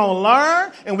and we're going to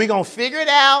learn and we're going to figure it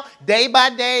out day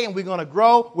by day and we're going to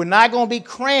grow. We're not going to be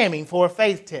cramming for a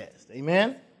faith test.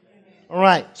 Amen? All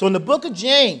right. So in the book of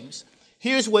James,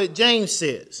 here's what James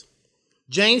says.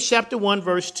 James chapter 1,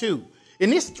 verse 2.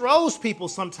 And this throws people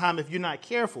sometime if you're not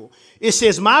careful. It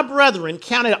says, my brethren,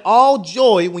 count it all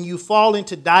joy when you fall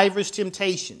into diverse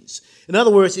temptations. In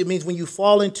other words, it means when you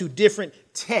fall into different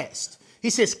tests. He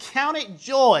says, count it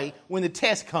joy when the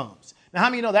test comes. Now, how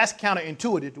many know that's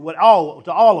counterintuitive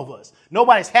to all of us?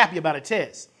 Nobody's happy about a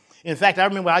test. In fact, I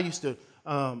remember I used to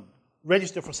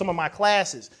register for some of my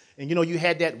classes. And, you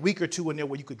had that week or two in there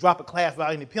where you could drop a class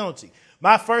without any penalty.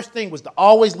 My first thing was to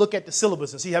always look at the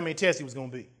syllabus and see how many tests it was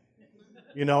going to be.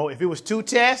 If it was 2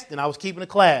 tests, then I was keeping the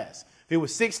class. If it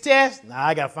was 6 tests,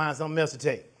 I got to find something else to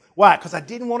take. Why? Because I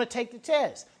didn't want to take the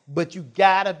test. But you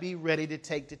got to be ready to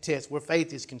take the test where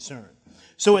faith is concerned.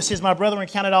 So it says, my brethren,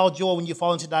 count it all joy when you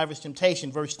fall into diverse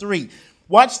temptation. Verse 3.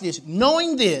 Watch this.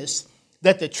 Knowing this,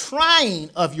 that the trying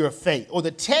of your faith or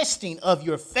the testing of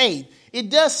your faith, it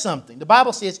does something. The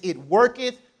Bible says it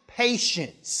worketh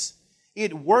patience.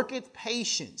 It worketh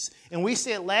patience. And we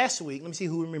said last week, let me see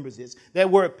who remembers this, that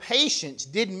word patience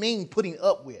didn't mean putting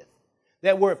up with.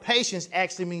 That word patience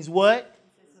actually means what?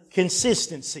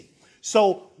 Consistency.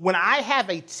 So when I have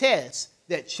a test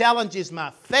that challenges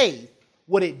my faith,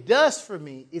 what it does for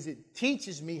me is it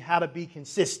teaches me how to be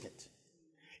consistent.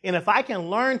 And if I can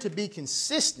learn to be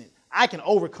consistent, I can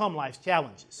overcome life's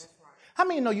challenges. How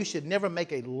many know you should never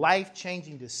make a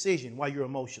life-changing decision while you're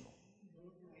emotional?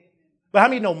 But how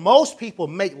many know most people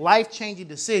make life-changing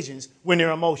decisions when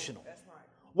they're emotional?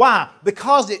 Why?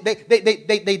 Because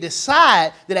they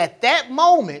decide that at that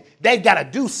moment, they've got to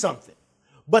do something.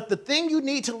 But the thing you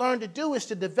need to learn to do is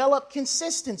to develop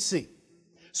consistency.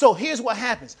 So here's what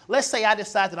happens. Let's say I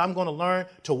decide that I'm going to learn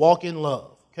to walk in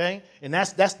love. Okay? And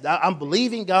I'm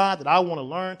believing God that I want to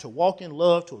learn to walk in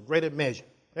love to a greater measure.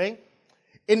 Okay?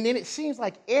 And then it seems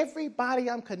like everybody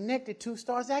I'm connected to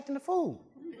starts acting a fool.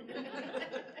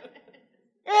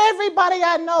 Everybody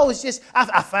I know is just,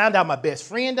 I found out my best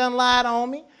friend done lied on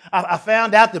me. I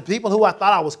found out the people who I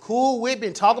thought I was cool with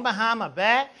been talking behind my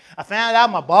back. I found out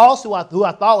my boss who I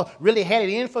thought really had it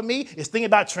in for me is thinking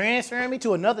about transferring me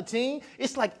to another team.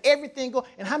 It's like everything go.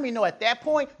 And how many know at that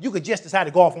point, you could just decide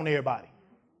to go off on everybody?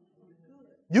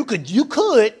 You could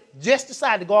just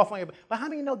decide to go off on everybody. But how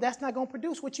many know that's not going to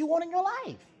produce what you want in your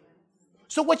life?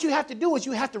 So what you have to do is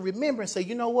you have to remember and say,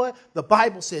 you know what? The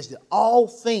Bible says that all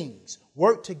things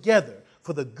work together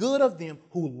for the good of them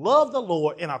who love the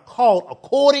Lord and are called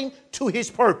according to his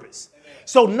purpose.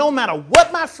 So no matter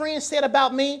what my friend said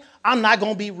about me, I'm not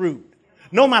going to be rude.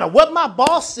 No matter what my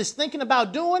boss is thinking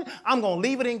about doing, I'm going to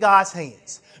leave it in God's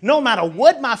hands. No matter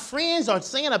what my friends are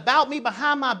saying about me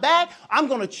behind my back, I'm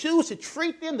going to choose to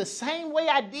treat them the same way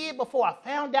I did before I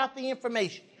found out the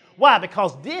information. Why?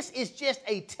 Because this is just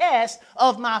a test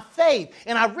of my faith.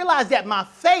 And I realize that my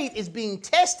faith is being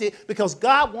tested because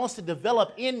God wants to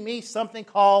develop in me something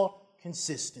called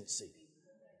consistency.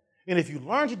 And if you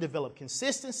learn to develop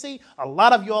consistency, a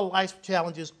lot of your life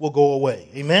challenges will go away.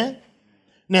 Amen?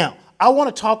 Now, I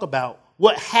want to talk about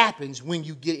what happens when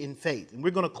you get in faith. And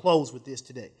we're going to close with this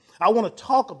today. I want to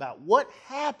talk about what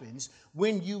happens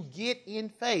when you get in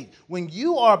faith. When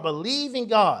you are believing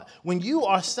God, when you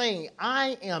are saying,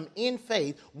 I am in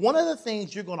faith, one of the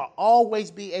things you're going to always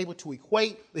be able to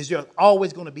equate is there's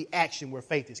always going to be action where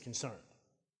faith is concerned.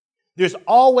 There's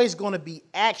always going to be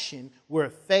action where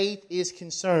faith is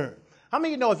concerned. How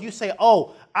many of you know if you say,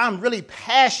 oh, I'm really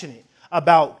passionate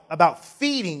about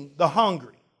feeding the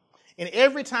hungry, and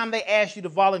every time they ask you to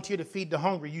volunteer to feed the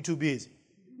hungry, you're too busy?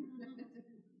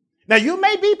 Now, you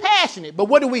may be passionate, but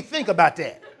what do we think about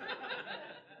that?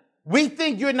 We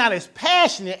think you're not as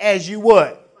passionate as you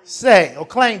would say or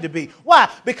claim to be. Why?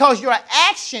 Because your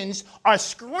actions are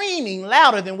screaming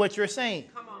louder than what you're saying.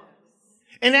 Come on.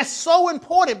 And that's so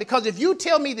important, because if you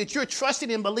tell me that you're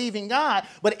trusting and believing God,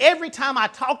 but every time I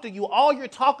talk to you, all you're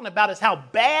talking about is how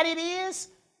bad it is,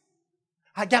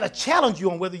 I got to challenge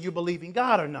you on whether you believe in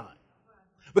God or not.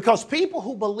 Because people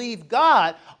who believe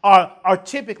God are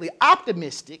typically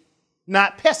optimistic,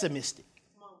 not pessimistic.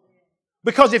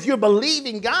 Because if you're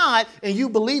believing God and you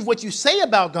believe what you say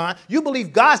about God, you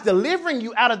believe God's delivering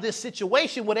you out of this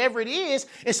situation, whatever it is.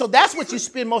 And so that's what you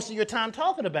spend most of your time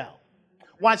talking about.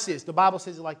 Watch this. The Bible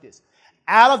says it like this.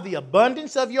 Out of the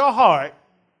abundance of your heart,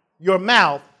 your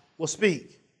mouth will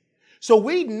speak. So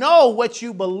we know what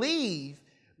you believe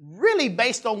really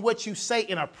based on what you say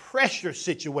in a pressure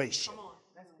situation. Come on.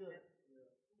 That's good.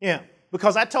 Yeah.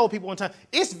 Because I told people one time,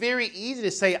 it's very easy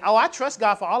to say, oh, I trust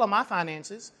God for all of my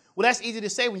finances. Well, that's easy to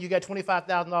say when you got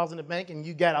 $25,000 in the bank and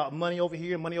you got money over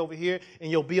here,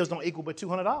 and your bills don't equal but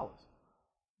 $200. Well,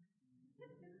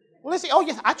 let's say, oh,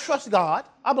 yes, I trust God.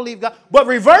 I believe God. But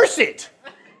reverse it.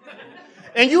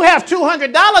 And you have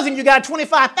 $200 and you got a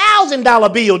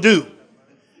 $25,000 bill due.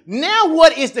 Now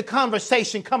what is the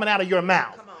conversation coming out of your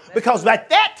mouth? Because at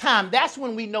that time, that's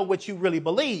when we know what you really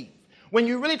believe. When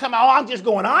you really talk about, oh, I'm just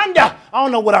going under. I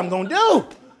don't know what I'm going to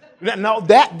do. No,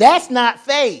 that's not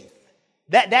faith.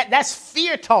 That's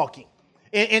fear talking.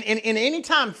 And any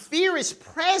time fear is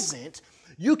present,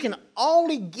 you can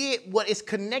only get what is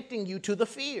connecting you to the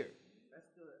fear.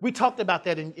 We talked about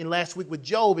that in last week with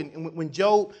Job. And when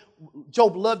Job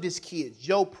loved his kids.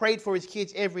 Job prayed for his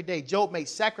kids every day. Job made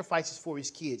sacrifices for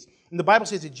his kids. And the Bible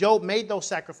says that Job made those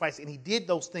sacrifices and he did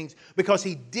those things because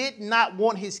he did not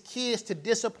want his kids to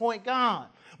disappoint God.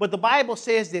 But the Bible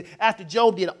says that after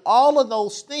Job did all of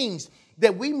those things,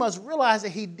 that we must realize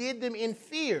that he did them in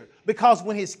fear. Because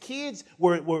when his kids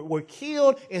were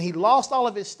killed and he lost all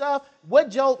of his stuff, what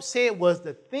Job said was,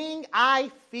 the thing I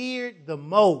feared the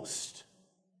most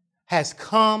has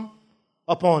come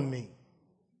upon me.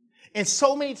 And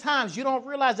so many times you don't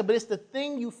realize it, but it's the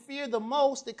thing you fear the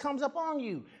most that comes up on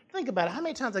you. Think about it. How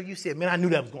many times have you said, man, I knew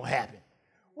that was going to happen?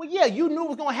 Well, yeah, you knew it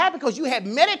was going to happen because you had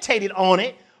meditated on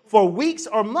it for weeks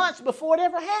or months before it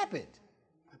ever happened.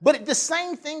 But the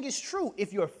same thing is true.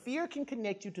 If your fear can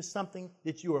connect you to something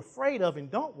that you're afraid of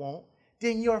and don't want,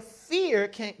 then your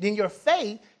faith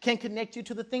can connect you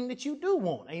to the thing that you do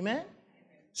want. Amen?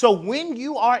 So when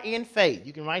you are in faith,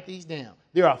 you can write these down.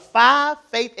 There are 5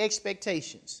 faith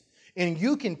expectations. And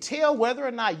you can tell whether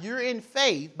or not you're in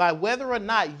faith by whether or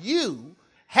not you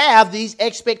have these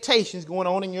expectations going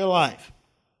on in your life.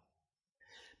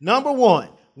 Number 1,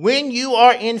 when you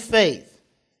are in faith,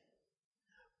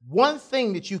 one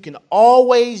thing that you can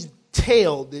always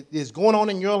tell that is going on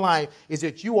in your life is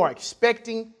that you are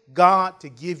expecting God to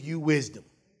give you wisdom.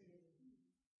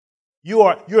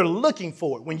 You're looking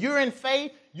for it. When you're in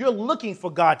faith, you're looking for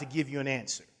God to give you an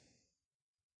answer.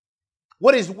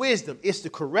 What is wisdom? It's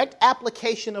the correct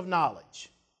application of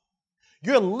knowledge.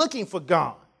 You're looking for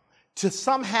God to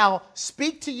somehow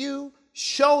speak to you,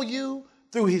 show you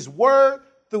through his word,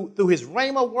 through his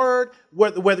rhema word,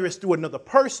 whether it's through another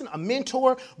person, a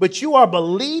mentor, but you are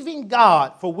believing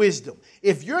God for wisdom.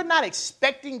 If you're not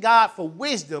expecting God for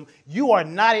wisdom, you are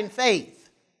not in faith.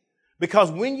 Because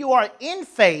when you are in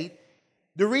faith,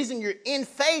 the reason you're in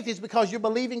faith is because you're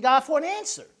believing God for an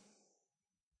answer.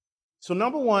 So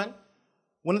number 1,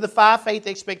 one of the 5 faith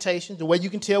expectations, the way you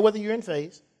can tell whether you're in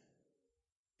faith,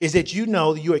 is that you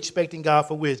know that you're expecting God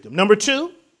for wisdom. Number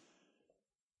 2,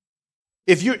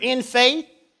 if you're in faith,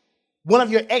 one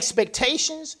of your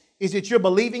expectations is that you're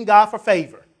believing God for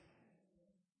favor.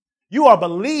 You are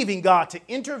believing God to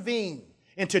intervene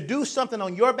and to do something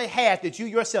on your behalf that you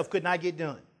yourself could not get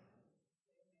done.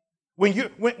 When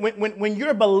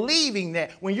you're believing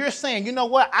that, when you're saying, you know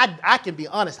what, I can be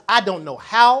honest, I don't know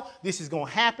how this is going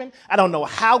to happen. I don't know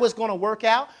how it's going to work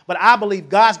out, but I believe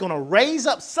God's going to raise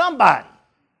up somebody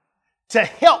to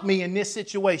help me in this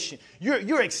situation.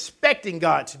 You're expecting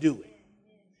God to do it.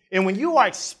 And when you are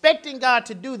expecting God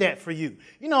to do that for you,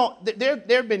 you know, there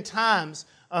have been times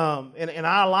in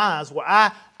our lives where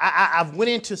I've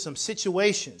went into some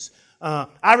situations.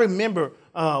 I remember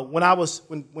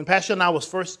when Pastor and I was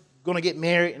first going to get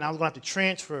married, and I was going to have to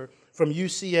transfer from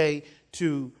UCA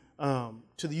to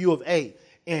the U of A.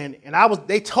 And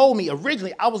they told me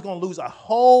originally I was going to lose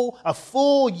a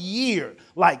full year.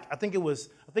 Like I think it was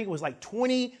like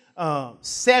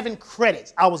 27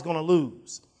 credits I was going to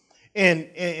lose. And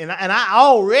I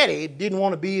already didn't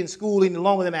want to be in school any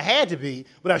longer than I had to be,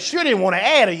 but I sure didn't want to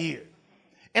add a year.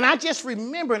 And I just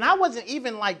remember, and I wasn't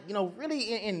even like, you know, really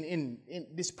in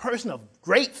this person of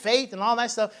great faith and all that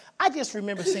stuff. I just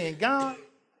remember saying, God,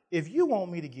 if you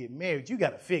want me to get married, you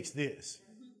got to fix this.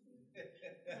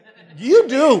 You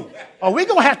do. Or we're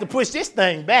going to have to push this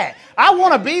thing back. I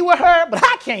want to be with her, but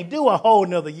I can't do a whole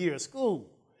nother year of school.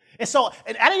 And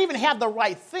I didn't even have the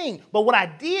right thing. But what I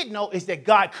did know is that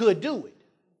God could do it.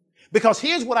 Because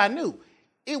here's what I knew.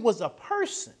 It was a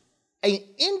person, an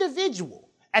individual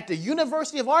at the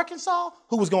University of Arkansas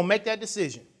who was going to make that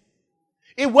decision.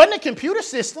 It wasn't a computer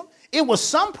system. It was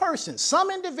some person, some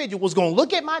individual was going to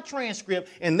look at my transcript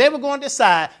and they were going to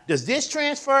decide, does this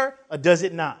transfer or does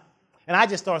it not? And I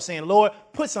just started saying, Lord,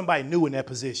 put somebody new in that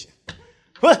position.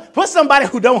 Put somebody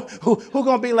who going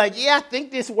to be like, yeah, I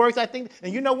think this works. And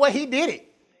you know what? He did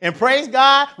it. And praise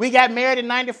God, we got married in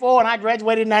 94 and I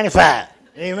graduated in 95.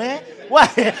 Amen.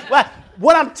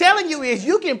 What I'm telling you is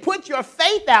you can put your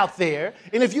faith out there.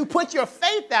 And if you put your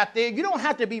faith out there, you don't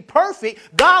have to be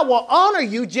perfect. God will honor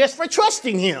you just for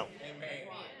trusting him. Amen.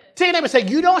 Tell your neighbor, say,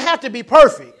 you don't have to be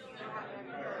perfect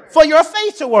for your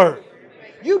faith to work.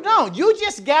 You don't. You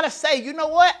just got to say, you know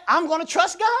what? I'm going to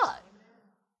trust God.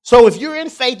 So if you're in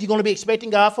faith, you're going to be expecting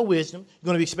God for wisdom. You're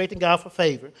going to be expecting God for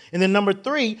favor. And then number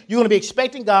 3, you're going to be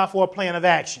expecting God for a plan of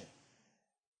action.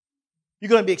 You're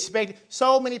going to be expecting.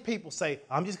 So many people say,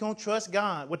 I'm just going to trust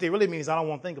God. What they really mean is I don't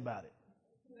want to think about it.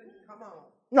 Come on.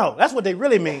 No, that's what they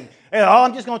really mean. Hey, oh,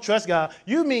 I'm just going to trust God.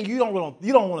 You mean you don't want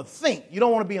to think. You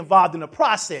don't want to be involved in the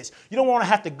process. You don't want to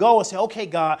have to go and say, okay,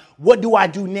 God, what do I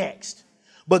do next?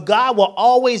 But God will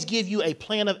always give you a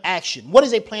plan of action. What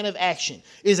is a plan of action?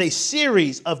 It is a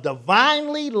series of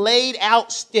divinely laid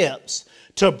out steps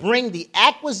to bring the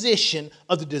acquisition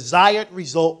of the desired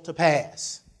result to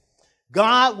pass.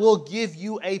 God will give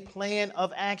you a plan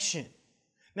of action.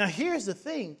 Now, here's the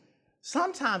thing.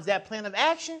 Sometimes that plan of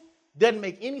action doesn't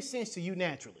make any sense to you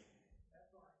naturally.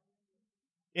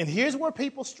 And here's where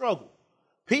people struggle.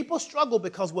 People struggle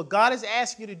because what God is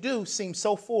asking you to do seems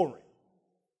so foreign.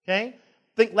 Okay?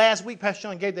 I think last week Pastor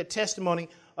John gave that testimony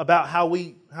about how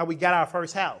we got our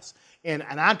first house. And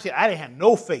I didn't have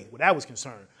no faith where that was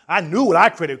concerned. I knew what our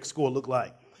credit score looked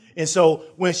like. And so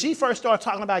when she first started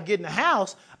talking about getting a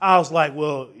house, I was like,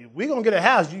 well, if we're going to get a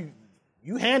house,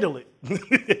 you handle it.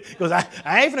 Because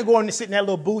I ain't going to go in and sit in that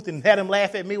little booth and have them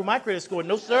laugh at me with my credit score.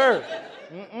 No, sir.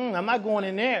 I'm not going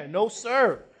in there. No,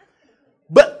 sir.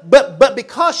 But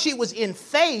because she was in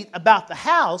faith about the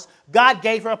house, God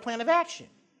gave her a plan of action.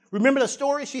 Remember the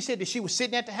story? She said that she was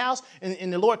sitting at the house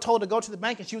and the Lord told her to go to the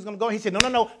bank and she was going to go. He said,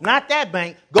 no, not that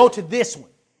bank. Go to this one.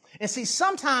 And see,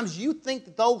 sometimes you think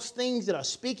that those things that are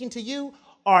speaking to you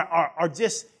are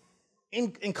just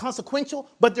inconsequential,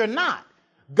 but they're not.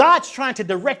 God's trying to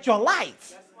direct your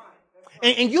life.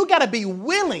 And you got to be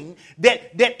willing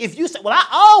that if you say, well, I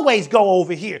always go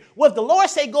over here. Well, if the Lord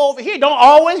say go over here, don't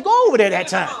always go over there that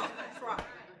time. That's right.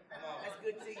 That's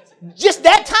good teaching. Just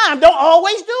that time, don't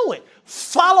always do it.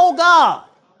 Follow God.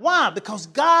 Why? Because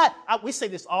God, we say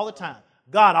this all the time,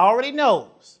 God already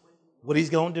knows what he's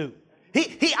going to do.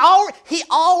 He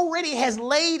already has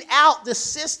laid out the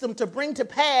system to bring to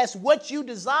pass what you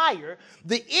desire.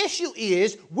 The issue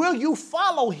is, will you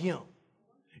follow him?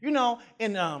 You know,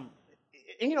 and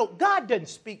God doesn't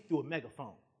speak through a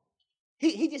megaphone.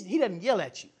 He doesn't yell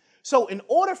at you. So in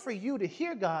order for you to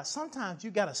hear God, sometimes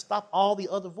you got to stop all the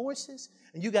other voices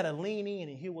and you got to lean in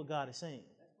and hear what God is saying.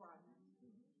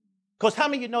 Because how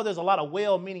many of you know there's a lot of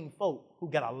well-meaning folk who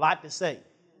got a lot to say?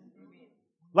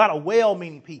 A lot of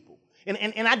well-meaning people. And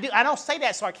I don't say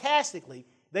that sarcastically.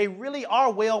 They really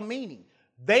are well-meaning.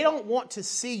 They don't want to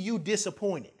see you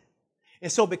disappointed.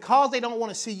 And so because they don't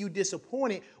want to see you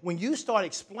disappointed, when you start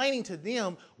explaining to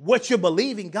them what you're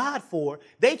believing God for,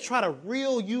 they try to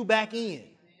reel you back in.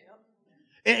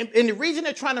 And the reason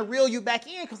they're trying to reel you back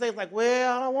in, because they're like,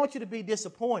 well, I don't want you to be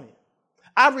disappointed.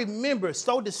 I remember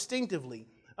so distinctively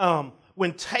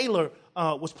when Taylor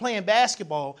was playing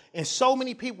basketball, and so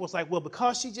many people was like, well,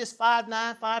 because she's just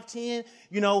 5'9", 5'10",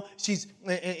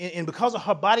 and because of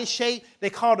her body shape, they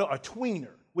called her a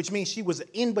tweener, which means she was an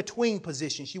in-between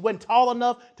position. She wasn't tall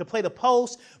enough to play the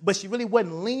post, but she really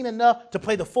wasn't lean enough to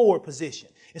play the forward position.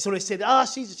 And so they said,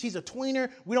 she's a tweener.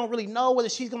 We don't really know whether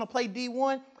she's going to play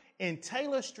D1. And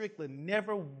Taylor Strickland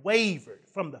never wavered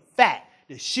from the fact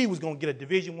that she was going to get a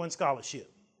Division I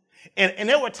scholarship. And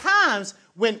there were times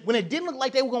when it didn't look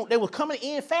like they were coming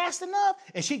in fast enough,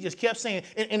 and she just kept saying,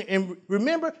 and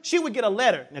remember, she would get a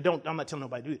letter. Now, I'm not telling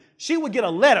nobody to do it. She would get a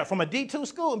letter from a D2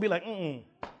 school and be like,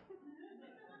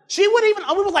 She wouldn't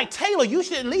even, we was like, Taylor, you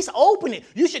should at least open it.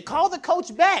 You should call the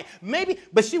coach back. Maybe,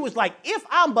 but she was like, if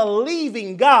I'm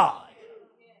believing God,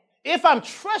 if I'm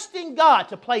trusting God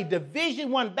to play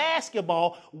Division I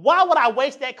basketball, why would I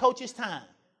waste that coach's time?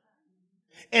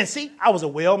 And see, I was a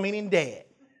well-meaning dad.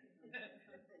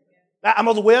 I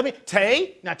was a well-meaning,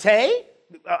 Tay,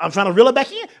 I'm trying to reel it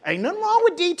back in. Ain't nothing wrong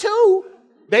with D2.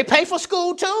 They pay for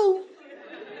school too.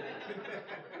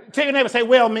 Tell your neighbor, say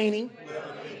well-meaning.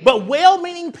 But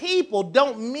well-meaning people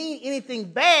don't mean anything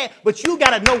bad, but you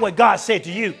got to know what God said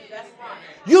to you.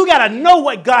 You got to know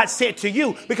what God said to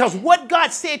you, because what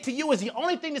God said to you is the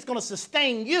only thing that's going to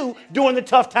sustain you during the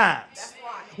tough times.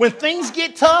 When things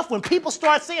get tough, when people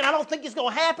start saying, I don't think it's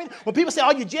going to happen, when people say,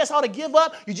 oh, you just ought to give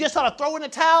up, you just ought to throw in the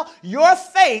towel, your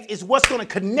faith is what's going to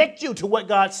connect you to what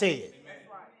God said.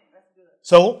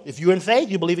 So if you're in faith,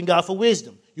 you believe in God for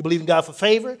wisdom. You believe in God for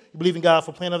favor. You believe in God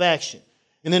for plan of action.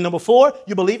 And then number 4,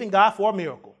 you believe in God for a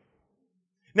miracle.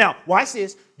 Now, watch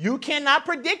this. You cannot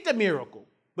predict a miracle,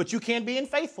 but you can be in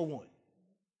faith for one.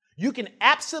 You can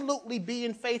absolutely be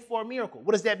in faith for a miracle.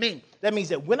 What does that mean? That means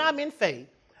that when I'm in faith,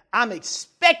 I'm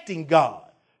expecting God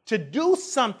to do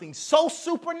something so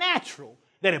supernatural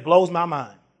that it blows my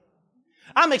mind.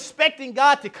 I'm expecting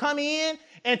God to come in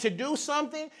and to do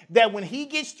something that when he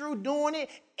gets through doing it,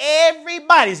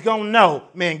 everybody's going to know,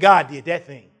 man, God did that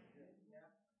thing.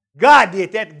 God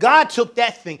did that. God took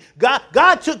that thing.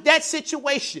 God took that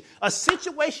situation, a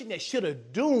situation that should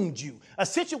have doomed you, a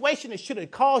situation that should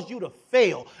have caused you to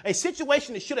fail, a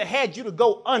situation that should have had you to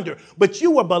go under. But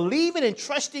you were believing and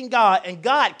trusting God, and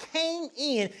God came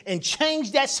in and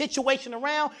changed that situation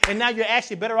around, and now you're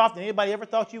actually better off than anybody ever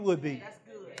thought you would be. That's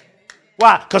good.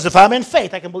 Why? Because if I'm in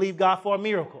faith, I can believe God for a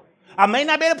miracle. I may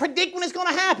not be able to predict when it's going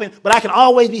to happen, but I can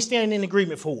always be standing in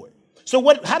agreement for it. So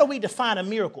how do we define a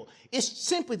miracle? It's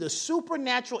simply the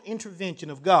supernatural intervention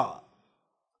of God.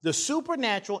 The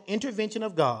supernatural intervention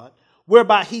of God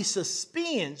whereby he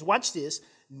suspends, watch this,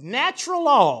 natural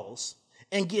laws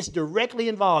and gets directly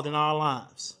involved in our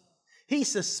lives. He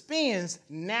suspends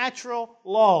natural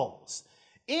laws.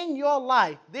 In your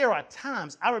life, there are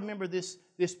times, I remember this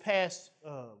past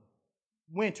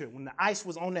winter when the ice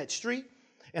was on that street,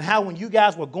 and how when you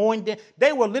guys were going there,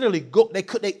 they were literally,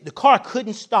 the car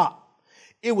couldn't stop.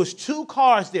 It was 2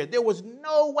 cars there. There was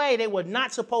no way they were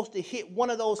not supposed to hit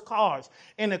one of those cars.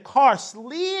 And the car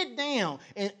slid down,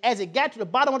 and as it got to the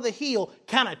bottom of the hill,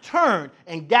 kind of turned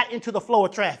and got into the flow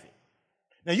of traffic.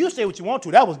 Now, you say what you want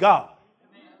to. That was God.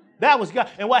 That was God.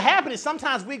 And what happened is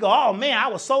sometimes we go, oh, man, I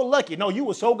was so lucky. No, you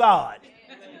were so God.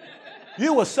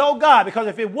 You were so God, because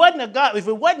if it wasn't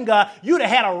God, you'd have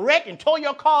had a wreck and tore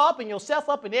your car up and yourself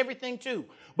up and everything too.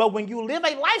 But when you live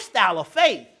a lifestyle of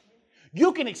faith,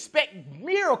 you can expect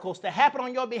miracles to happen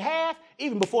on your behalf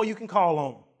even before you can call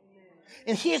on them.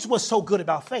 And here's what's so good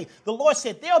about faith. The Lord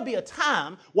said there'll be a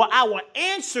time where I will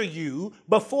answer you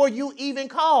before you even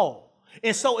call.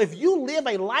 And so if you live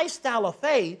a lifestyle of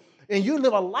faith and you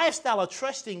live a lifestyle of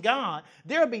trusting God,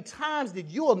 there'll be times that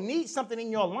you'll need something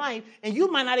in your life and you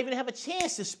might not even have a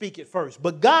chance to speak it first.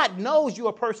 But God knows you're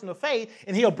a person of faith,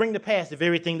 and he'll bring to pass the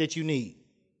very thing that you need.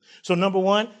 So number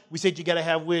 1, we said you got to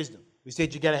have wisdom. We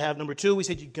said you got to have number 2. We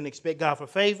said you can expect God for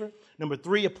favor. Number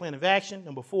 3, a plan of action.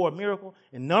 Number 4, a miracle.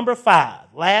 And number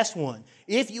 5, last one,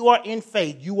 if you are in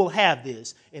faith, you will have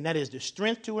this, and that is the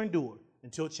strength to endure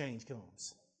until change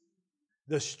comes.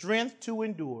 The strength to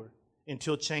endure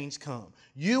until change comes.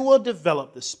 You will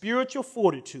develop the spiritual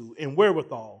fortitude and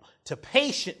wherewithal to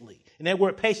patiently, and that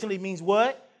word patiently means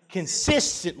what?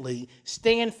 Consistently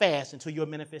stand fast until your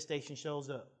manifestation shows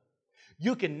up.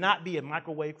 You cannot be a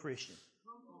microwave Christian.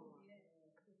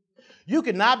 You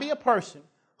cannot be a person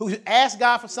who asks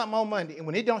God for something on Monday, and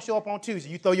when it don't show up on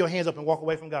Tuesday, you throw your hands up and walk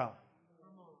away from God.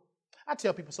 I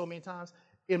tell people so many times,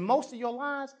 in most of your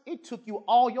lives, it took you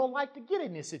all your life to get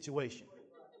in this situation.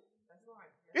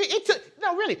 It took,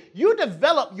 no, really, you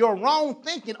developed your wrong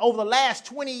thinking over the last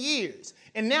 20 years.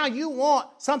 And now you want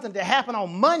something to happen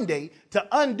on Monday to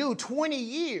undo 20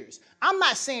 years. I'm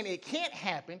not saying it can't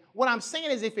happen. What I'm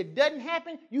saying is if it doesn't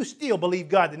happen, you still believe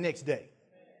God the next day.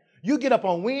 You get up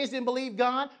on Wednesday and believe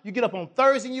God. You get up on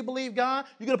Thursday and you believe God.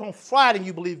 You get up on Friday and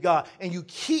you believe God. And you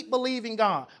keep believing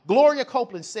God. Gloria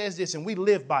Copeland says this, and we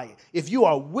live by it. If you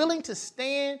are willing to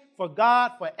stand for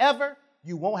God forever,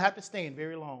 you won't have to stand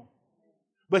very long.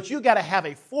 But you got to have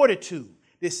a fortitude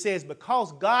that says,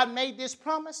 because God made this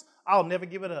promise, I'll never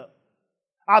give it up.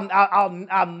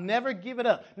 I'll never give it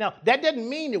up. Now, that doesn't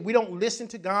mean that we don't listen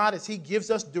to God as he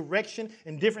gives us direction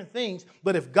and different things.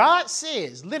 But if God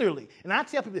says, literally, and I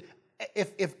tell people,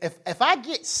 if I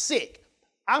get sick,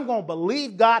 I'm going to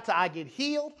believe God till I get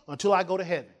healed until I go to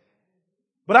heaven.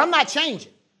 But I'm not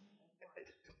changing.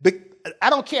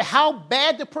 I don't care how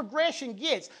bad the progression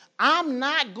gets. I'm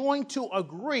not going to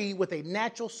agree with a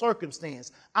natural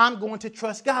circumstance. I'm going to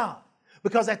trust God.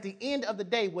 Because at the end of the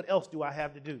day, what else do I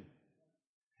have to do?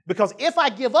 Because if I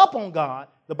give up on God,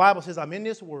 the Bible says I'm in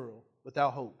this world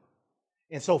without hope.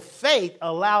 And so faith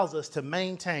allows us to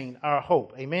maintain our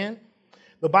hope. Amen?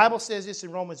 The Bible says this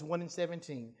in Romans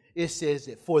 1:17. It says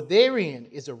that, for therein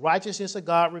is the righteousness of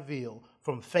God revealed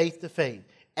from faith to faith.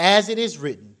 As it is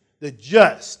written, the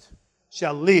just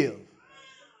shall live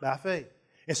by faith.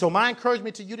 And so my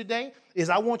encouragement to you today is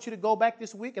I want you to go back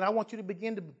this week and I want you to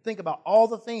begin to think about all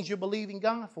the things you're believing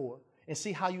God for and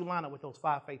see how you line up with those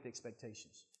 5 faith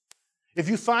expectations. If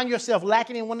you find yourself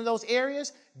lacking in one of those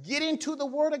areas, get into the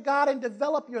Word of God and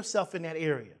develop yourself in that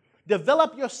area.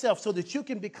 Develop yourself so that you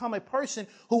can become a person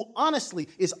who honestly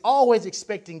is always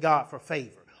expecting God for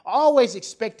favor. Always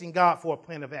expecting God for a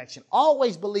plan of action,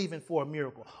 always believing for a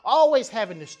miracle, always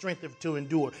having the strength to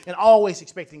endure, and always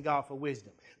expecting God for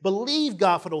wisdom. Believe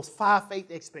God for those 5 faith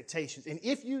expectations. And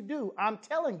if you do, I'm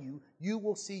telling you, you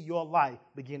will see your life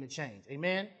begin to change.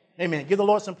 Amen? Amen. Give the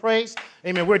Lord some praise.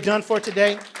 Amen. We're done for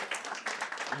today.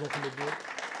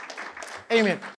 Amen.